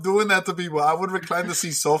love doing that to people. I would recline the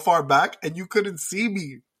seat so far back, and you couldn't see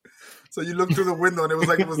me. So you looked through the window, and it was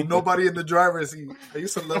like it was nobody in the driver's seat. I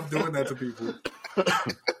used to love doing that to people.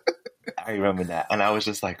 I remember that, and I was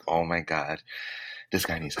just like, "Oh my God, this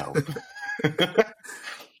guy needs help."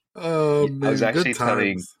 Oh man, I was actually good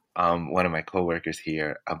telling times. one of my coworkers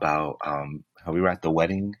here about how we were at the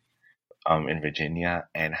wedding in Virginia,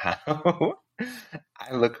 and how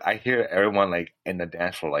I hear everyone like in the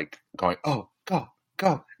dance floor like going, "Oh, go,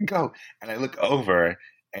 go, go," and I look over,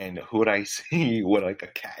 and who would I see with like a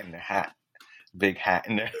cat in a hat? Big hat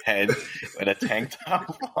in their head with a tank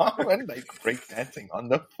top on and like breakdancing on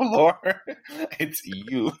the floor. It's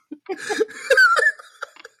you.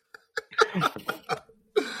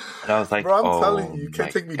 And I was like, Bro, I'm telling oh you, you can't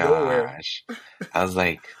my take me nowhere. gosh. I was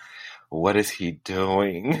like, what is he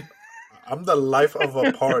doing? I'm the life of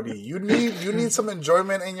a party. You need some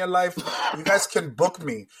enjoyment in your life. You guys can book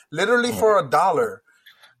me literally for $1.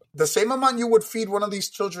 The same amount you would feed one of these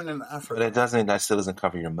children in Africa. But that still doesn't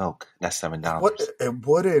cover your milk. That's $7. What? It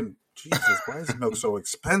wouldn't. Jesus, why is milk so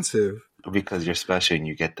expensive? Because you're special and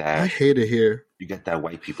you get that. I hate it here. You get that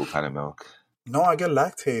white people kind of milk. No, I get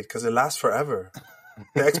Lactaid because it lasts forever.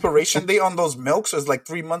 The expiration date on those milks is like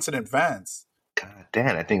 3 months in advance. God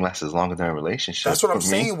damn, I think lasts as longer than a relationship. That's what I'm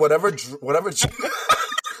saying. Whatever.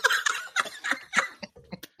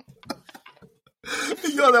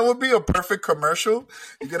 Yo, that would be a perfect commercial.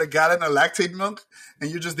 You get a gallon of Lactaid milk,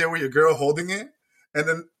 and you're just there with your girl holding it, and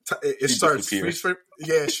then it starts freeze.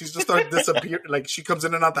 Yeah, she just starts disappearing. Like she comes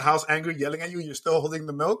in and out the house angry, yelling at you. You're still holding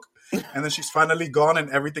the milk, and then she's finally gone,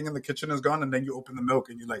 and everything in the kitchen is gone. And then you open the milk,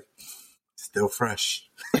 and you're like, still fresh.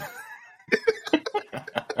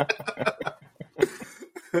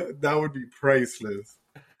 That would be priceless.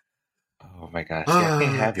 Oh my gosh! Yeah, I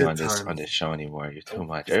can't have you on this show anymore. You're too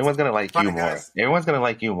much. Everyone's gonna like you more. Everyone's gonna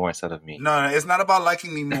like you more instead of me. No, it's not about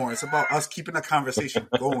liking me more. It's about us keeping the conversation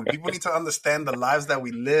going. People need to understand the lives that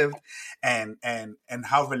we lived and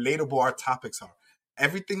how relatable our topics are.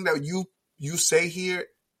 Everything that you say here,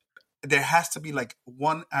 there has to be like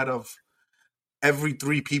one out of every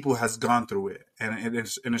 3 people has gone through it, and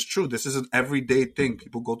it's true. This is an everyday thing.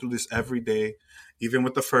 People go through this every day. Even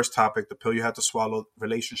with the first topic, the pill you had to swallow,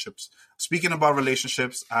 relationships. Speaking about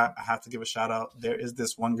relationships, I have to give a shout out. There is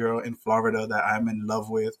this one girl in Florida that I'm in love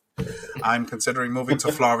with. I'm considering moving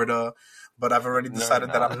to Florida, but I've already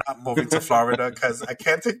decided that I'm not moving to Florida because I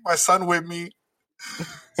can't take my son with me.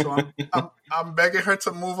 So I'm begging her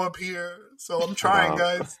to move up here. So I'm trying,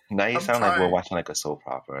 guys. Now you sound like we're watching like a soap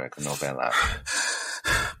opera, like a novela.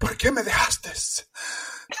 ¿Por qué me dejaste,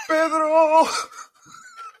 Pedro?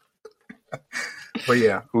 But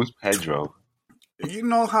yeah, who's Pedro? You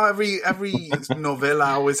know how every novela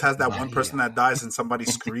always has that one person that dies and somebody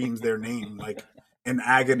screams their name like in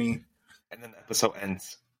agony, and then the episode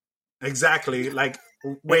ends. Exactly. Like,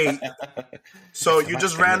 wait. So you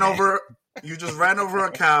just ran over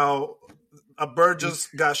a cow. A bird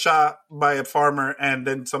just got shot by a farmer, and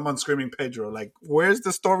then someone screaming Pedro. Like, where's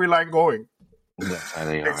the storyline going? That's how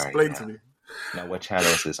they are. Explain to me. Now, what channel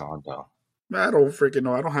is this on, though? I don't freaking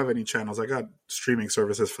know. I don't have any channels. I got streaming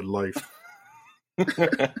services for life.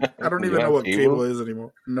 I don't even know what cable is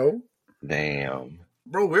anymore. No. Damn.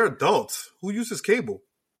 Bro, we're adults. Who uses cable?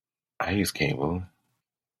 I use cable.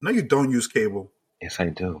 No, you don't use cable. Yes, I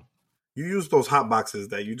do. You use those hot boxes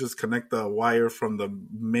that you just connect the wire from the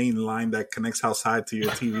main line that connects outside to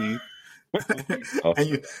your TV. Oh,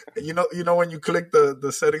 And you know when you click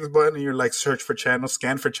the settings button and you're like search for channels,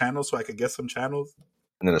 scan for channels so I could get some channels.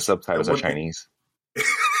 and then the subtitles And are when Chinese.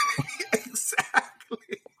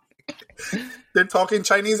 exactly. They're talking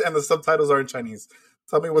Chinese and the subtitles are in Chinese.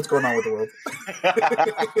 Tell me what's going on with the world.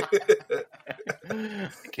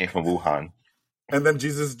 It came from Wuhan. And then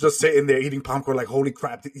Jesus just sitting there eating popcorn like, holy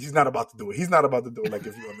crap, he's not about to do it. He's not about to do it, like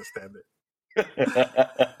if you understand it.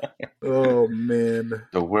 Oh, man.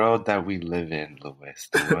 The world that we live in, Louis.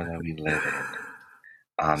 The world that we live in.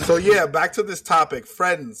 Honestly. So, yeah, back to this topic.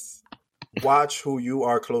 Friends, watch who you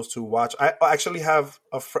are close to. Watch. I actually have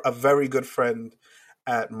a very good friend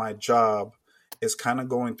at my job is kind of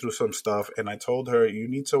going through some stuff. And I told her, you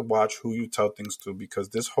need to watch who you tell things to because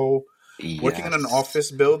this whole working in an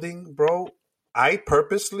office building, bro, I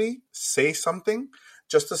purposely say something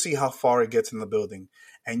just to see how far it gets in the building.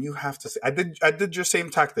 And you have to say, I did your same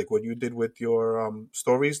tactic, what you did with your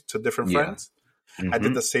stories to different friends. Mm-hmm. I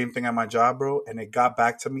did the same thing at my job, bro. And it got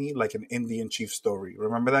back to me like an Indian chief story.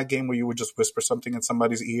 Remember that game where you would just whisper something in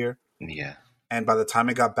somebody's ear? Yeah. And by the time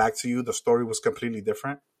it got back to you, the story was completely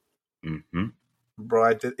different. Mm-hmm. Bro,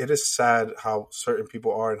 it is sad how certain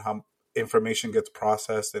people are and how information gets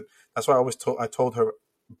processed. And that's why I told her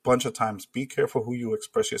bunch of times, be careful who you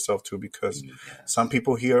express yourself to because some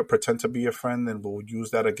people here pretend to be your friend and will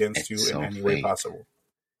use that against you in any way possible.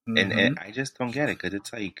 Mm-hmm. And I just don't get it because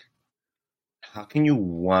it's like, how can you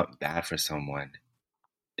want bad for someone?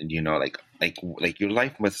 You know, like your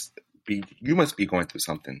life must be, you must be going through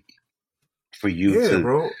something for you to,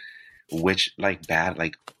 bro. Which like bad,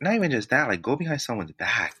 like not even just that, like go behind someone's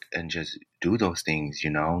back and just do those things, you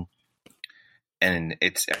know. And I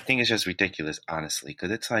think it's just ridiculous, honestly, because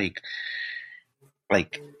it's like,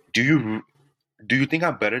 do you think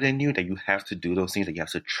I'm better than you that you have to do those things, that you have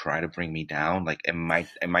to try to bring me down? Like, am I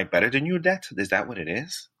better than you? Is that what it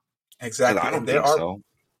is? Exactly. I don't think so.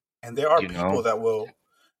 And there are people that will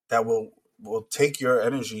take your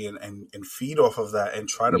energy and feed off of that and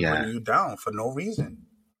try to bring you down for no reason.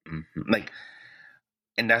 Mm-hmm. Like,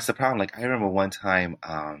 and that's the problem. Like, I remember one time,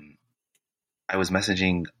 I was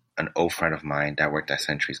messaging an old friend of mine that worked at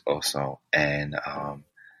Sentries also, and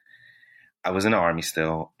I was in the army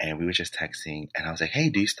still, and we were just texting, and I was like, "Hey,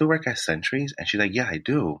 do you still work at Sentries?" And she's like, "Yeah, I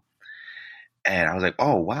do." And I was like,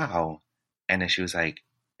 "Oh, wow." And then she was like,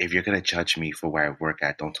 "If you're gonna judge me for where I work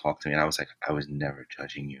at, don't talk to me." And I was like, "I was never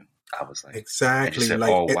judging you." I was like, exactly. And she said,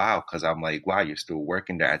 like, "Oh, wow," because I'm like, "Wow, you're still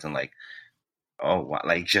working there," as in like, "Oh, wow,"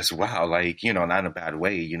 like just wow, like, you know, not in a bad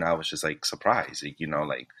way, you know. I was just like surprised, like, you know,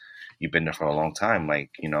 like you've been there for a long time, like,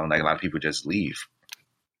 you know, like a lot of people just leave.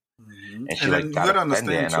 Mm-hmm. And she like got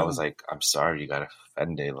offended, and I was like, "I'm sorry, you got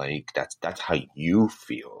offended. Like that's how you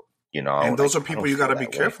feel, you know." And those like, are people you got to be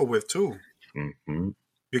careful with too,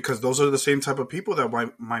 because those are the same type of people that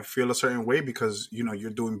might feel a certain way because you know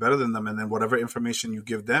you're doing better than them, and then whatever information you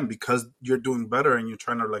give them because you're doing better and you're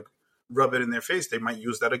trying to like rub it in their face, they might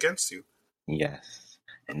use that against you. Yes,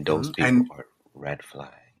 and those people are red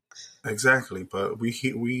flags. Exactly, but we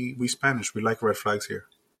Spanish, we like red flags here.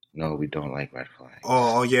 No, we don't like red flags.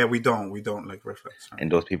 Oh yeah, we don't like red flags. Right?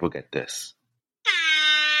 And those people get this.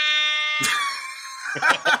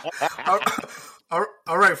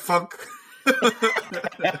 all right, funk.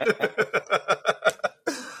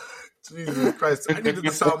 Jesus Christ, I needed the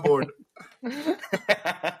soundboard.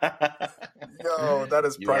 Yo, that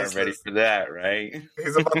is priceless. You aren't ready for that, right?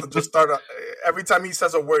 He's about to just start. Every time he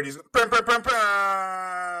says a word, he's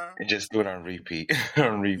and just do it on repeat.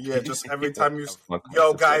 On repeat. Yeah, just every time you.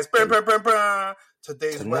 Yo, guys,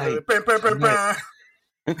 today's weather. You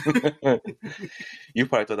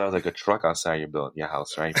probably thought that was like a truck outside your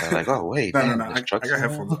house, right? You're like, oh wait, no. I got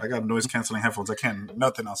headphones. I got noise canceling headphones. I can't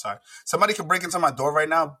nothing outside. Somebody could break into my door right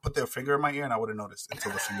now, put their finger in my ear, and I would have noticed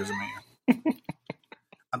until the finger's in my ear.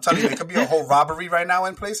 I'm telling you, there could be a whole robbery right now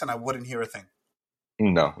in place, and I wouldn't hear a thing.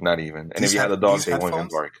 No, not even. And if you had the dogs, they won't even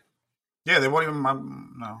bark. Yeah, they won't even.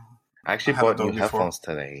 No. I actually bought new headphones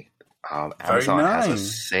today. Amazon has a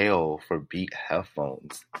sale for Beat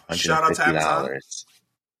headphones. Shout out to Amazon.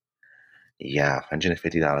 Yeah,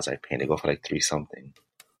 $150 I paid. They go for like $3 something.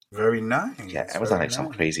 Very nice. Yeah, Amazon had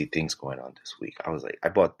some crazy things going on this week. I was like, I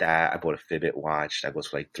bought that. I bought a Fitbit watch that goes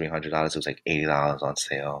for like $300. It was like $80 on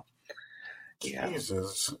sale. Yeah.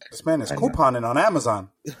 Jesus, this man is couponing on Amazon.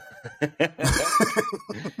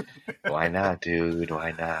 Why not, dude?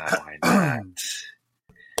 Why not?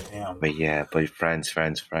 Damn. But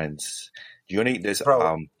friends. You only there's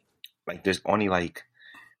like there's only like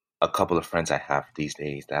a couple of friends I have these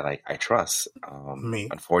days that like I trust. Me.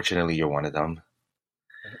 Unfortunately, you're one of them.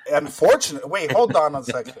 Unfortunately, wait, hold on a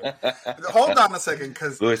second. Hold on a second,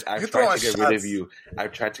 because Louis, I've you tried throwing to get rid of shots. you.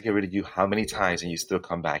 I've tried to get rid of you how many times, and you still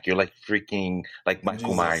come back. You're like freaking like Michael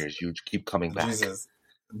Jesus, Myers. You keep coming back. Jesus,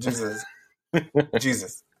 Jesus,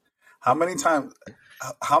 Jesus. How many times?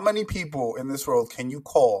 How many people in this world can you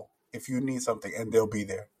call if you need something and they'll be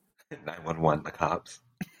there? 911, the cops.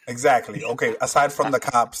 Exactly. Okay. Aside from the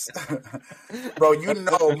cops, bro, you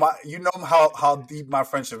know how deep my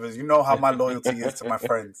friendship is. You know how my loyalty is to my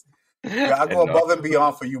friends. Yeah, I I go know. above and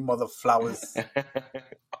beyond for you, mother flowers. I tried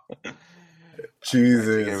to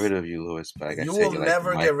get Jesus, rid of you, Louis, but like I you said, will you're like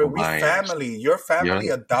never get Michael rid. We Myers. family. Your You're family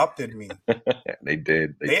adopted me. they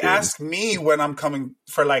did. They They did. ask me when I'm coming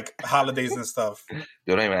for like holidays and stuff. They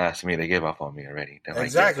don't even ask me. They gave up on me already. They're like, yeah,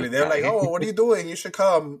 Exactly. this They're like, guy. "Oh, what are you doing? You should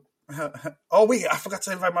come." Oh wait, I forgot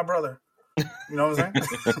to invite my brother. You know what I'm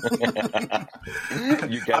saying?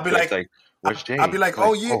 You I'll get be there, it's like, like, where's Jay? I'll be like, It's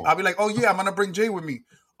oh like, yeah, oh. I'll be like, oh yeah, I'm gonna bring Jay with me.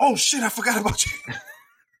 Oh shit, I forgot about you.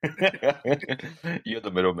 You're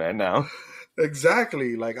the middleman now.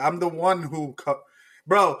 Exactly. Like I'm the one who,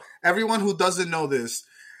 bro. Everyone who doesn't know this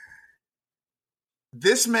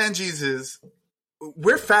man Jesus,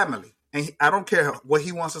 we're family, and I don't care what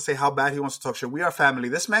he wants to say, how bad he wants to talk shit. We are family.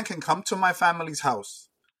 This man can come to my family's house,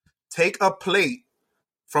 take a plate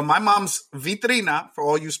from my mom's vitrina, for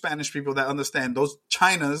all you Spanish people that understand, those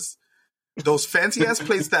chinas, those fancy ass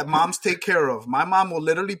plates that moms take care of. My mom will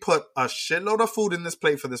literally put a shitload of food in this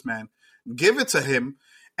plate for this man, give it to him,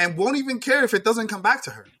 and won't even care if it doesn't come back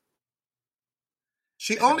to her.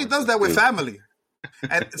 She And that only was does so that with true. family.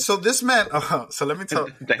 And so this man, so let me tell,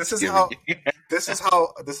 Thanksgiving. this is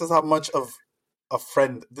how much of a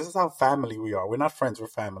friend, this is how family we are. We're not friends, we're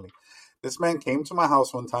family. This man came to my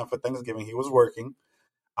house one time for Thanksgiving. He was working.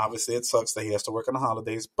 Obviously, it sucks that he has to work on the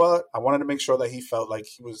holidays, but I wanted to make sure that he felt like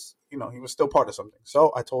he was, he was still part of something.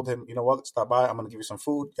 So I told him, you know what, stop by. I'm going to give you some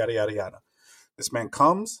food, yada, yada, yada. This man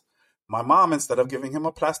comes. My mom, instead of giving him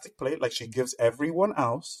a plastic plate like she gives everyone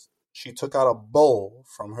else, she took out a bowl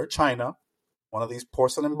from her china, one of these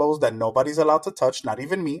porcelain bowls that nobody's allowed to touch, not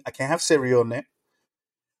even me. I can't have cereal in it.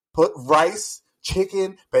 Put rice,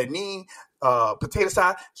 chicken, penne, potato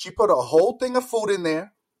salad. She put a whole thing of food in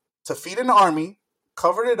there to feed an army,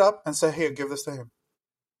 covered it up, and said, here, give this to him.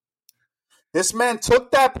 This man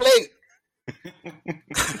took that plate,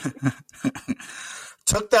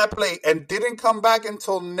 and didn't come back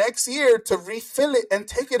until next year to refill it and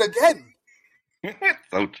take it again.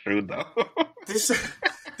 So true, though.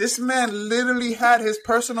 This man literally had his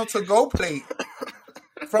personal to-go plate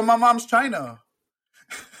from my mom's china.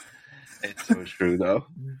 It's so true, though.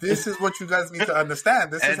 This is what you guys need to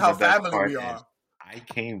understand. This is And how the best family part we is, are. I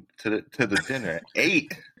came to the dinner,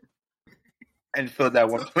 ate, and filled that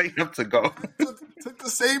one plate up to go. Took the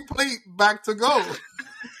same plate back to go.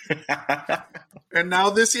 And now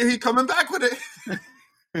this year he coming back with it.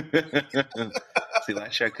 See,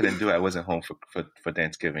 last year I couldn't do it. I wasn't home for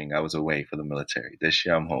Thanksgiving. I was away for the military. This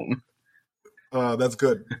year I'm home. That's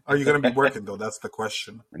good. Are you going to be working, though? That's the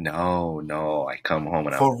question. No. I come home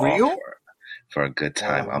and I'm For off real? for a good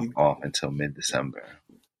time. Oh, I'm off until mid-December.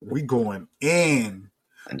 we going in.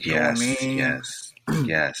 And Going in.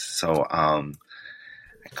 yes. So I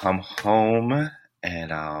come home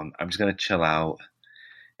and I'm just gonna chill out,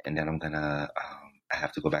 and then I'm gonna I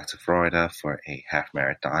have to go back to Florida for a half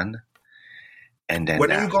marathon, and then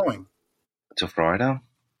When are you going? to Florida.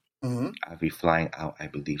 Mm-hmm. I'll be flying out, I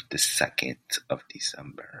believe, the 2nd of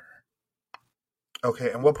December.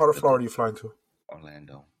 Okay, and what part of Florida are you flying to?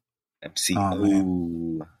 Orlando. MC. Oh,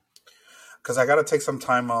 man. Because I got to take some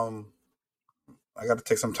time. I got to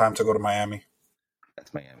take some time to go to Miami.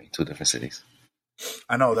 That's Miami. 2 different cities.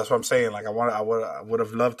 I know, that's what I'm saying. Like I would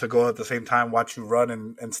have loved to go at the same time, watch you run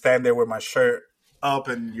and stand there with my shirt up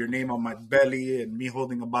and your name on my belly and me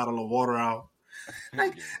holding a bottle of water out.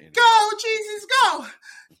 Like, go, Jesus, go.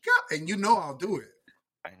 And you know I'll do it.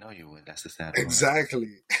 I know you would. That's the sad part.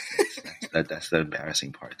 Exactly. That's the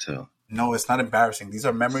embarrassing part too. No, it's not embarrassing. These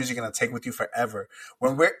are memories you're going to take with you forever.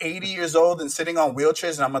 When we're 80 years old and sitting on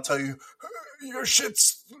wheelchairs and I'm going to tell you, your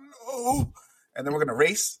shit's slow, and then we're going to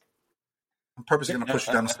race, I'm purposely going to push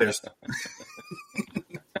you down the stairs.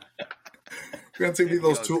 You're going to take me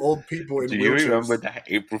those 2 old people in wheelchairs. Do you remember that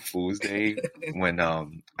April Fool's Day when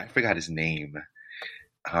I forgot his name?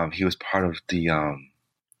 He was part of the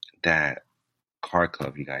that car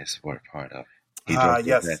club you guys were part of.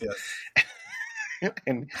 Yes.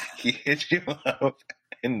 And he hit you up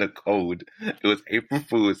in the code. It was April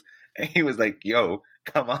Fool's, and he was like, "Yo,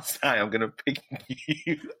 come outside. I'm gonna pick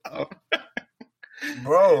you up."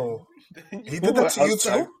 Bro, he did that to you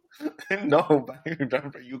too? No, but I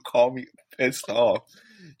remember you called me pissed off.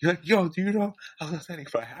 You're like, yo, do you know I was standing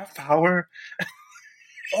for a half hour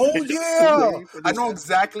Oh yeah, waiting for I this know man to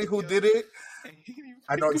pick exactly me who up, did it. and he didn't even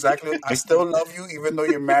I know pick me exactly. I up. still love you, even though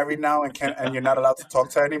you're married now and can and you're not allowed to talk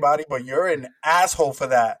to anybody. But you're an asshole for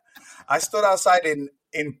that. I stood outside in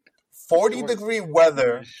 40-degree Shorts.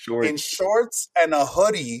 weather in Shorts. shorts and a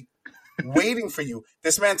hoodie, waiting for you.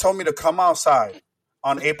 This man told me to come outside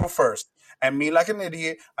on April 1st, and me like an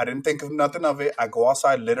idiot, I didn't think of nothing of it. I go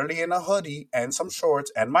outside literally in a hoodie and some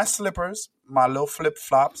shorts and my slippers, my little flip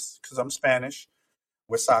flops because I'm Spanish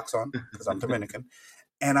with socks on because I'm Dominican.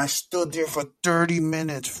 And I stood there for 30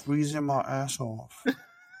 minutes freezing my ass off.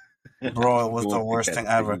 Bro, it You was the won't worst forget thing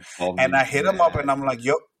that ever. you called And me I hit him up and mad. I'm like,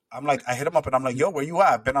 yo, I hit him up and I'm like, yo, where you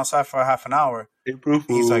at? I've been outside for half an hour. April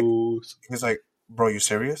He's like, Fools. bro, you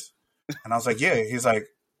serious? And I was like, yeah. He's like,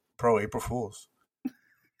 bro, April Fools.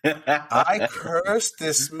 I cursed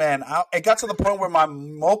this man out. It got to the point where my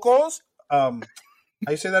mocos, how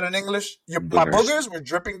you say that in English? My Boogers. boogers were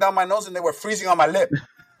dripping down my nose and they were freezing on my lip.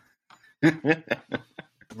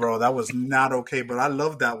 Bro, that was not okay, but I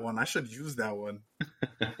love that one. I should use that one.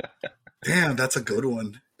 Damn, that's a good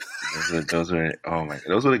one. Those were oh my,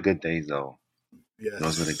 those were the good days though.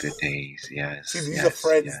 Those were the Yes. good days. See, Yes, these are yes,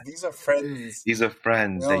 friends. yes. These are friends. These are You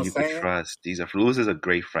friends know that what I'm you could saying? trust. These are Lewis is a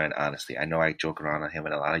great friend, honestly. I know I joke around on him,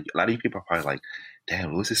 and a lot of you people are probably like,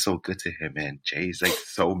 "Damn, Lewis is so good to him, man. Jay's like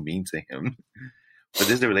so mean to him." But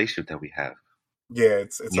this is the relationship that we have, Yeah,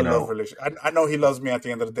 it's you a love know. relationship. I know he loves me at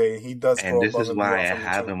the end of the day. He does And go this above is and beyond why I for me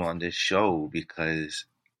have too. him on this show because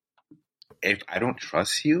if I don't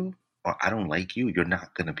trust you or I don't like you, you're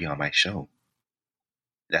not gonna be on my show.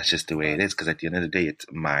 That's just the way it is. Facts. Because at the end of the day, it's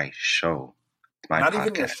my show, it's my Not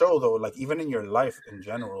even your podcast. show though, like even in your life in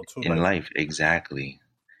general too. In Like, life, exactly.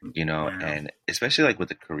 You know, yeah. and especially like with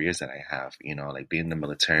the careers that I have, you know, like being in the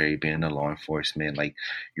military, being in the law enforcement, like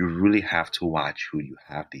you really have to watch who you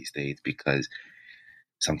have these days because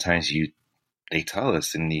sometimes they tell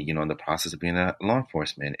us in the, you know, in the process of being a law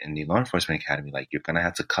enforcement in the law enforcement academy, like you're gonna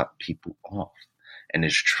have to cut people off. And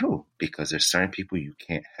it's true because there's certain people you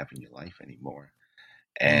can't have in your life anymore.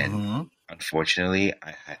 And Mm-hmm. unfortunately,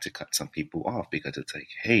 I had to cut some people off because it's like,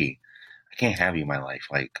 hey, I can't have you in my life.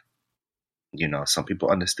 Like, you know, some people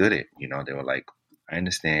understood it. You know, they were like, I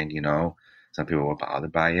understand, you know, some people were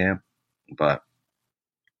bothered by it. But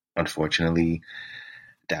unfortunately,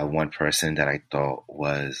 that one person that I thought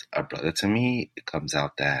was a brother to me, it comes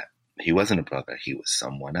out that he wasn't a brother, he was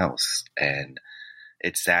someone else. And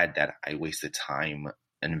it's sad that I wasted time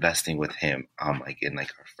investing with him, like in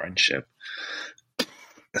like our friendship.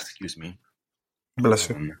 Excuse me. Bless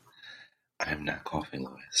you. I'm not coughing,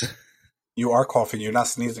 Louis. You are coughing. You're not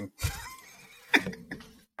sneezing.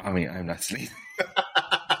 I mean, I'm not sneezing.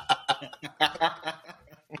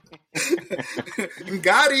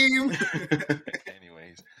 Got him.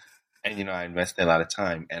 Anyways, and you know, I invested a lot of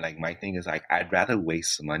time, and like my thing is like I'd rather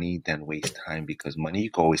waste money than waste time because money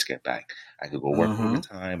you can always get back. I could go work Mm-hmm.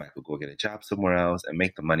 overtime, I could go get a job somewhere else and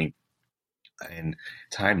make the money, and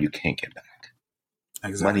time you can't get back.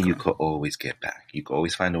 Money you Exactly. could always get back. You could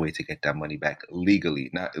always find a way to get that money back legally,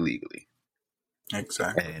 not illegally.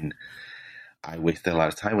 Exactly. And I wasted a lot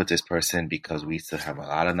of time with this person because we used to have a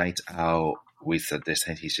lot of nights out. We said this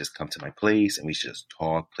and he's just come to my place and we just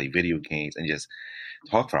talk, play video games, and just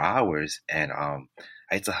talk for hours. And I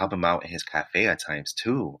used to help him out in his cafe at times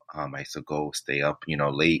too. I used to go stay up, you know,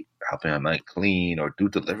 late, helping him like clean or do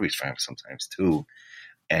deliveries for him sometimes too.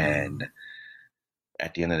 Mm-hmm. And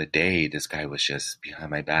at the end of the day, this guy was just behind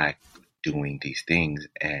my back doing these things.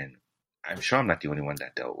 And I'm sure I'm not the only one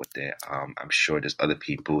that dealt with it. I'm sure there's other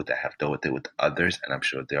people that have dealt with it with others. And I'm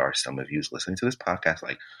sure there are some of you listening to this podcast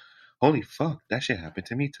like, holy fuck, that shit happened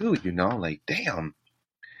to me too, you know, like, damn.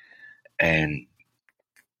 And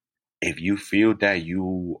if you feel that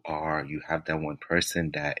you have that one person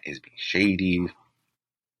that is being shady,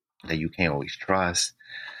 that you can't always trust,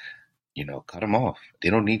 you know, cut them off. They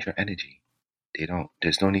don't need your energy. They don't.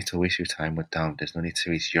 There's no need to waste your time with them. There's no need to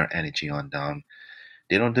waste your energy on them.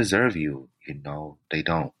 They don't deserve you. You know, they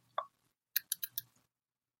don't.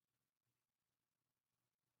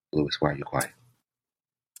 Louis, why are you quiet?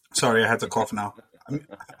 Sorry, I had to cough now.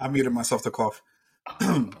 I muted myself to cough.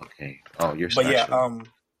 Oh, okay. Oh, you're But yeah, special.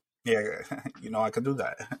 yeah, I could do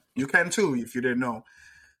that. You can too if you didn't know.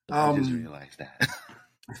 I just Um, realized that.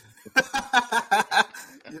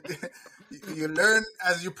 you, you learn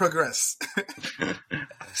as you progress.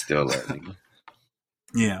 Still learning.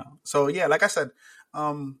 Yeah. So yeah, like I said,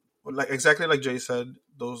 like exactly like Jay said,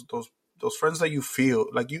 those friends that you feel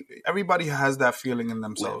like you. Everybody has that feeling in Wait a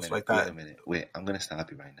themselves, minute. like Wait a that. minute. Wait, I'm gonna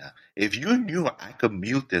stop you right now. If you knew I could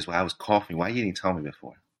mute this while I was coughing, why you didn't tell me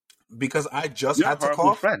before? Because I just You're a had to horrible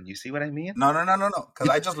cough. friend. You see what I mean? No. Because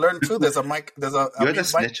I just learned too. There's a mic. There's a You're the mute mic.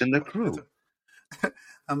 snitch in the crew.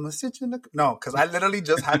 I'm a stitch in the no. Because I literally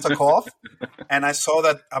just had to cough, and I saw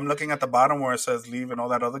that I'm looking at the bottom where it says leave and all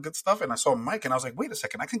that other good stuff, and I saw mic, and I was like, wait a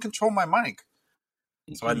second, I can control my mic.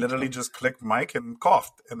 So I literally just clicked mic and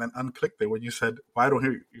coughed, and then unclicked it when you said, "Well, I don't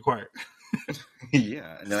hear you. You're quiet."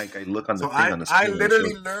 Yeah, and then like I look on the So thing on the I screen and it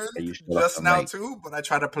literally shows learned that you shut off just the now mic. too, but I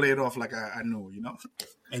try to play it off like I knew,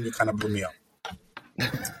 and you kind of blew me up.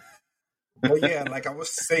 But yeah, like I was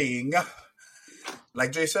saying,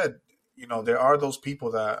 like Jay said, there are those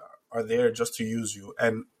people that are there just to use you,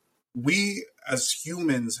 and we as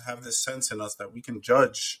humans have this sense in us that we can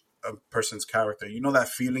judge a person's character. You know that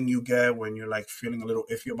feeling you get when you're like feeling a little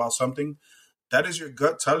iffy about something? That is your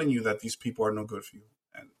gut telling you that these people are no good for you.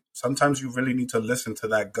 And sometimes you really need to listen to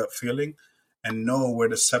that gut feeling and know where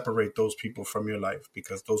to separate those people from your life,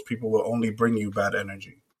 because those people will only bring you bad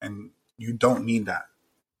energy, and you don't need that.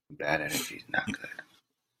 Bad energy is not good.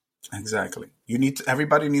 Exactly.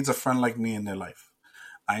 Everybody needs a friend like me in their life.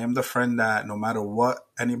 I am the friend that no matter what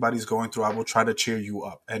anybody's going through, I will try to cheer you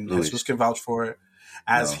up. And Louis. Jesus can vouch for it,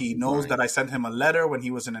 as he knows that I sent him a letter when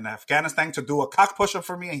he was in Afghanistan to do a cock push-up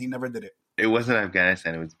for me, and he never did it. It wasn't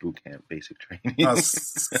Afghanistan. It was boot camp, basic training.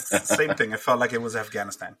 Same thing. It felt like it was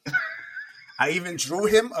Afghanistan. I even drew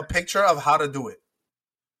him a picture of how to do it.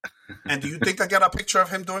 And do you think I got a picture of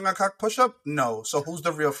him doing a cock push-up? No. So who's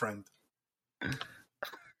the real friend?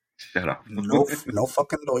 Shut up. No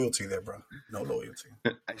fucking loyalty there, bro. No loyalty.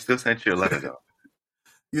 I still sent you a letter, though.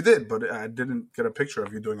 You did, but I didn't get a picture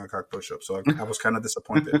of you doing a cock push-up, so I was kind of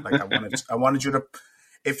disappointed. Like I wanted you to.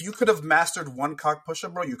 If you could have mastered one cock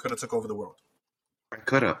push-up, bro, you could have took over the world. I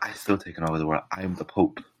could have. I still taken over the world. I'm the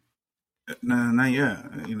Pope. No, not yet.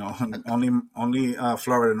 Only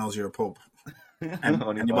Florida knows you're a Pope. And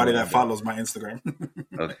anybody that follows my Instagram.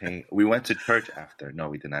 Okay, we went to church after. No,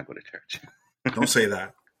 we did not go to church. Don't say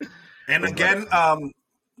that. And again,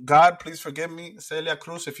 God, please forgive me, Celia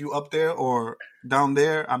Cruz, if you up there or down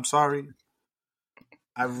there. I'm sorry.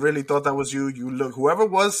 I really thought that was you. You look, whoever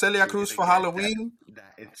was Celia Cruz for Halloween.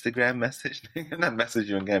 That Instagram message, and that message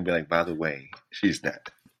you again, be like, by the way, she's dead.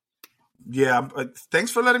 Yeah, thanks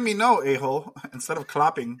for letting me know, a-hole, instead of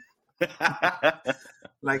clapping.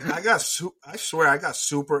 Like I swear I got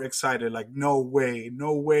super excited. Like no way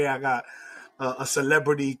I got a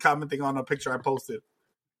celebrity commenting on a picture I posted.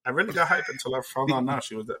 I really got hyped until I found out now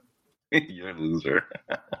she was dead. You're a loser.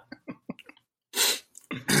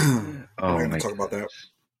 We're gonna talk about that.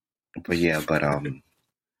 But yeah,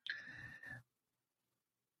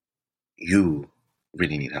 you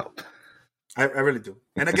really need help. I really do.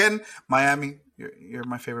 And again, Miami, you're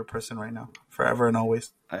my favorite person right now, forever and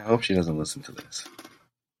always. I hope she doesn't listen to this.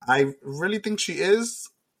 I really think she is.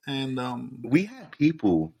 And we had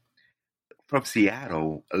people from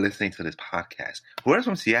Seattle listening to this podcast. Whoever's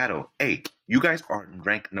from Seattle, hey, you guys are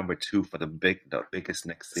ranked number 2 for the biggest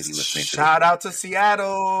next city listening. Shout out to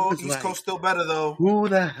Seattle. East Coast still better though. Who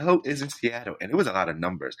the hell is in Seattle? And it was a lot of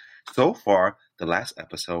numbers. So far, the last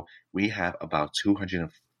episode, we have about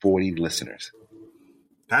 240 listeners.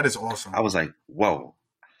 That is awesome. I was like, whoa,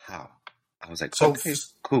 how? I was like, so, okay,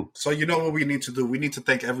 cool. So you know what we need to do? We need to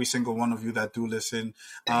thank every single one of you that do listen.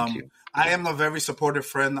 Thank you. I am a very supportive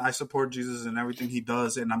friend. I support Jesus in everything he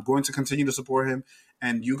does, and I'm going to continue to support him.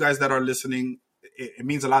 And you guys that are listening, it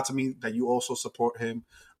means a lot to me that you also support him.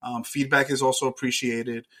 Feedback is also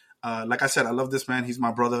appreciated. Like I said, I love this man. He's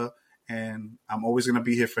my brother, and I'm always going to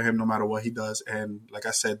be here for him no matter what he does. And like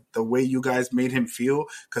I said, the way you guys made him feel,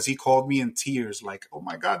 because he called me in tears, like, oh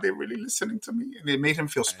my God, they're really listening to me. And it made him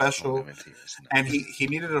feel special. And he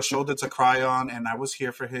needed a shoulder to cry on, and I was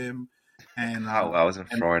here for him. And I was in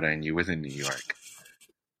Florida and you was in New York.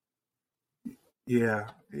 Yeah.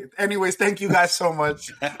 Anyways, thank you guys so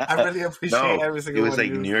much. I really appreciate every single one. It was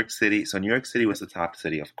like New York City. So New York City was the top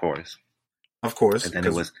city, of course. Of course. And then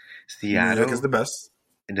it was Seattle. New York is the best.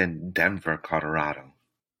 And then Denver, Colorado.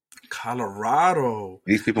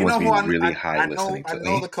 These people must be really high listening to me. I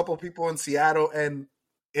know the couple people in Seattle, and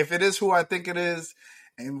if it is who I think it is,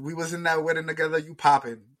 and we was in that wedding together, you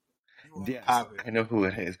popping. Yes, I know who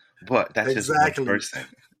it is, but that's just one person.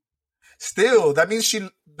 Still, that means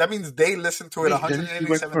they listen to it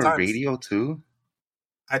 187 times. Radio too?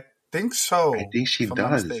 I think so. I think she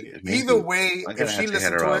does. Either way, if she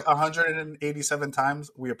listens to it 187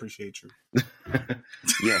 times, we appreciate you.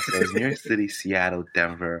 Yes, it was New York City, Seattle,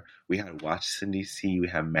 Denver. We had Washington, D.C., we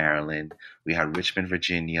had Maryland, we had Richmond,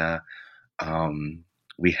 Virginia,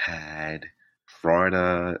 We had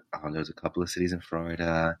Florida. There was a couple of cities in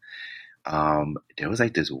Florida. There was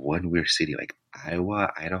like this one weird city, like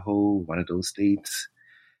Iowa, Idaho, one of those states.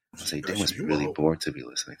 I was like, they must be really bored to be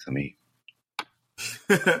listening to me.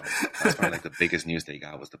 That's probably like the biggest news they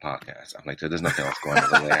got was the podcast. I'm like, there's nothing else going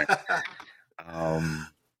on over there.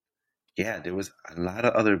 Yeah, there was a lot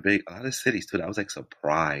of cities too. That I was like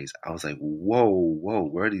surprised. I was like, whoa,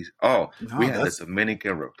 where are these? Oh, no, we had the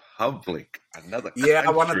Dominican Republic, another country. Yeah,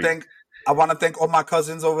 I want to thank all my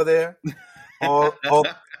cousins over there. All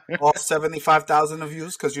 75,000 of you,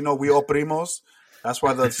 because we all primos. That's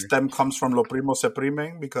why the stem comes from lo primo se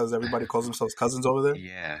primen, because everybody calls themselves cousins over there.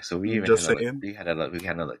 Yeah, so we had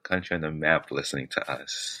another country on the map listening to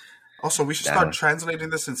us. Also, we should start translating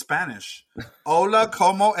this in Spanish. Hola,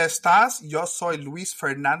 ¿cómo estás? Yo soy Luis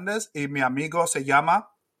Fernández y mi amigo se llama...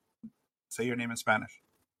 Say your name in Spanish.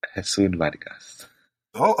 Jesús Vargas.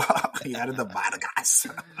 Oh, he added the Vargas.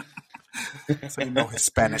 So his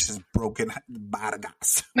Spanish is broken.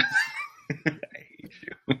 Vargas. I hate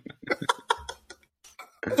you.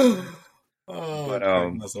 But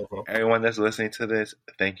everyone that's listening to this,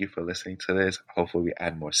 thank you for listening to this. Hopefully we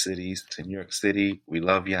add more cities to New York City. We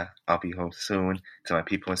love ya. I'll be home soon. To my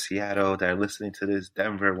people in Seattle that are listening to this,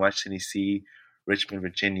 Denver, Washington DC, Richmond,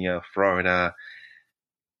 Virginia, Florida,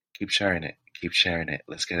 keep sharing it.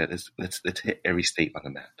 Let's get it. Let's hit every state on the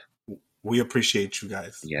map. We appreciate you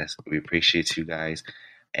guys. Yes, we appreciate you guys,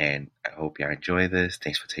 and I hope y'all enjoy this.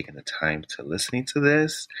 Thanks for taking the time to listening to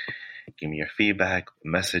this. Give me your feedback,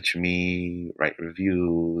 message me, write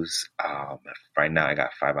reviews. Right now I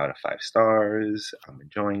got 5 out of 5 stars. I'm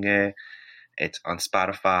enjoying it. It's on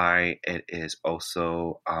Spotify. It is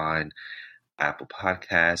also on Apple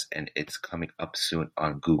Podcasts, and it's coming up soon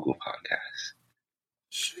on Google Podcasts.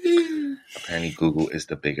 Sheesh. Apparently Google is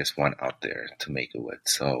the biggest one out there to make it with.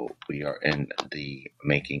 So we are in the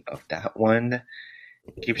making of that one.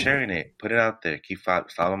 Keep sharing it. Put it out there. Keep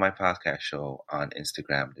follow my podcast show on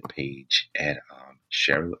Instagram, the page, and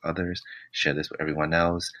share it with others. Share this with everyone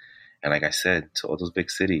else. And like I said, to all those big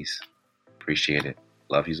cities, appreciate it.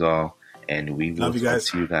 Love you all. And we will talk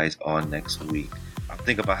to you guys on next week. I'll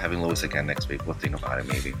think about having Louis again next week. We'll think about it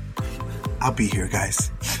maybe. I'll be here,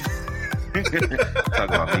 guys. Talk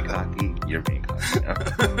about being cocky. You're being cocky.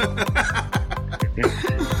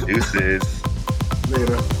 Deuces.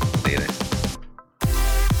 Later.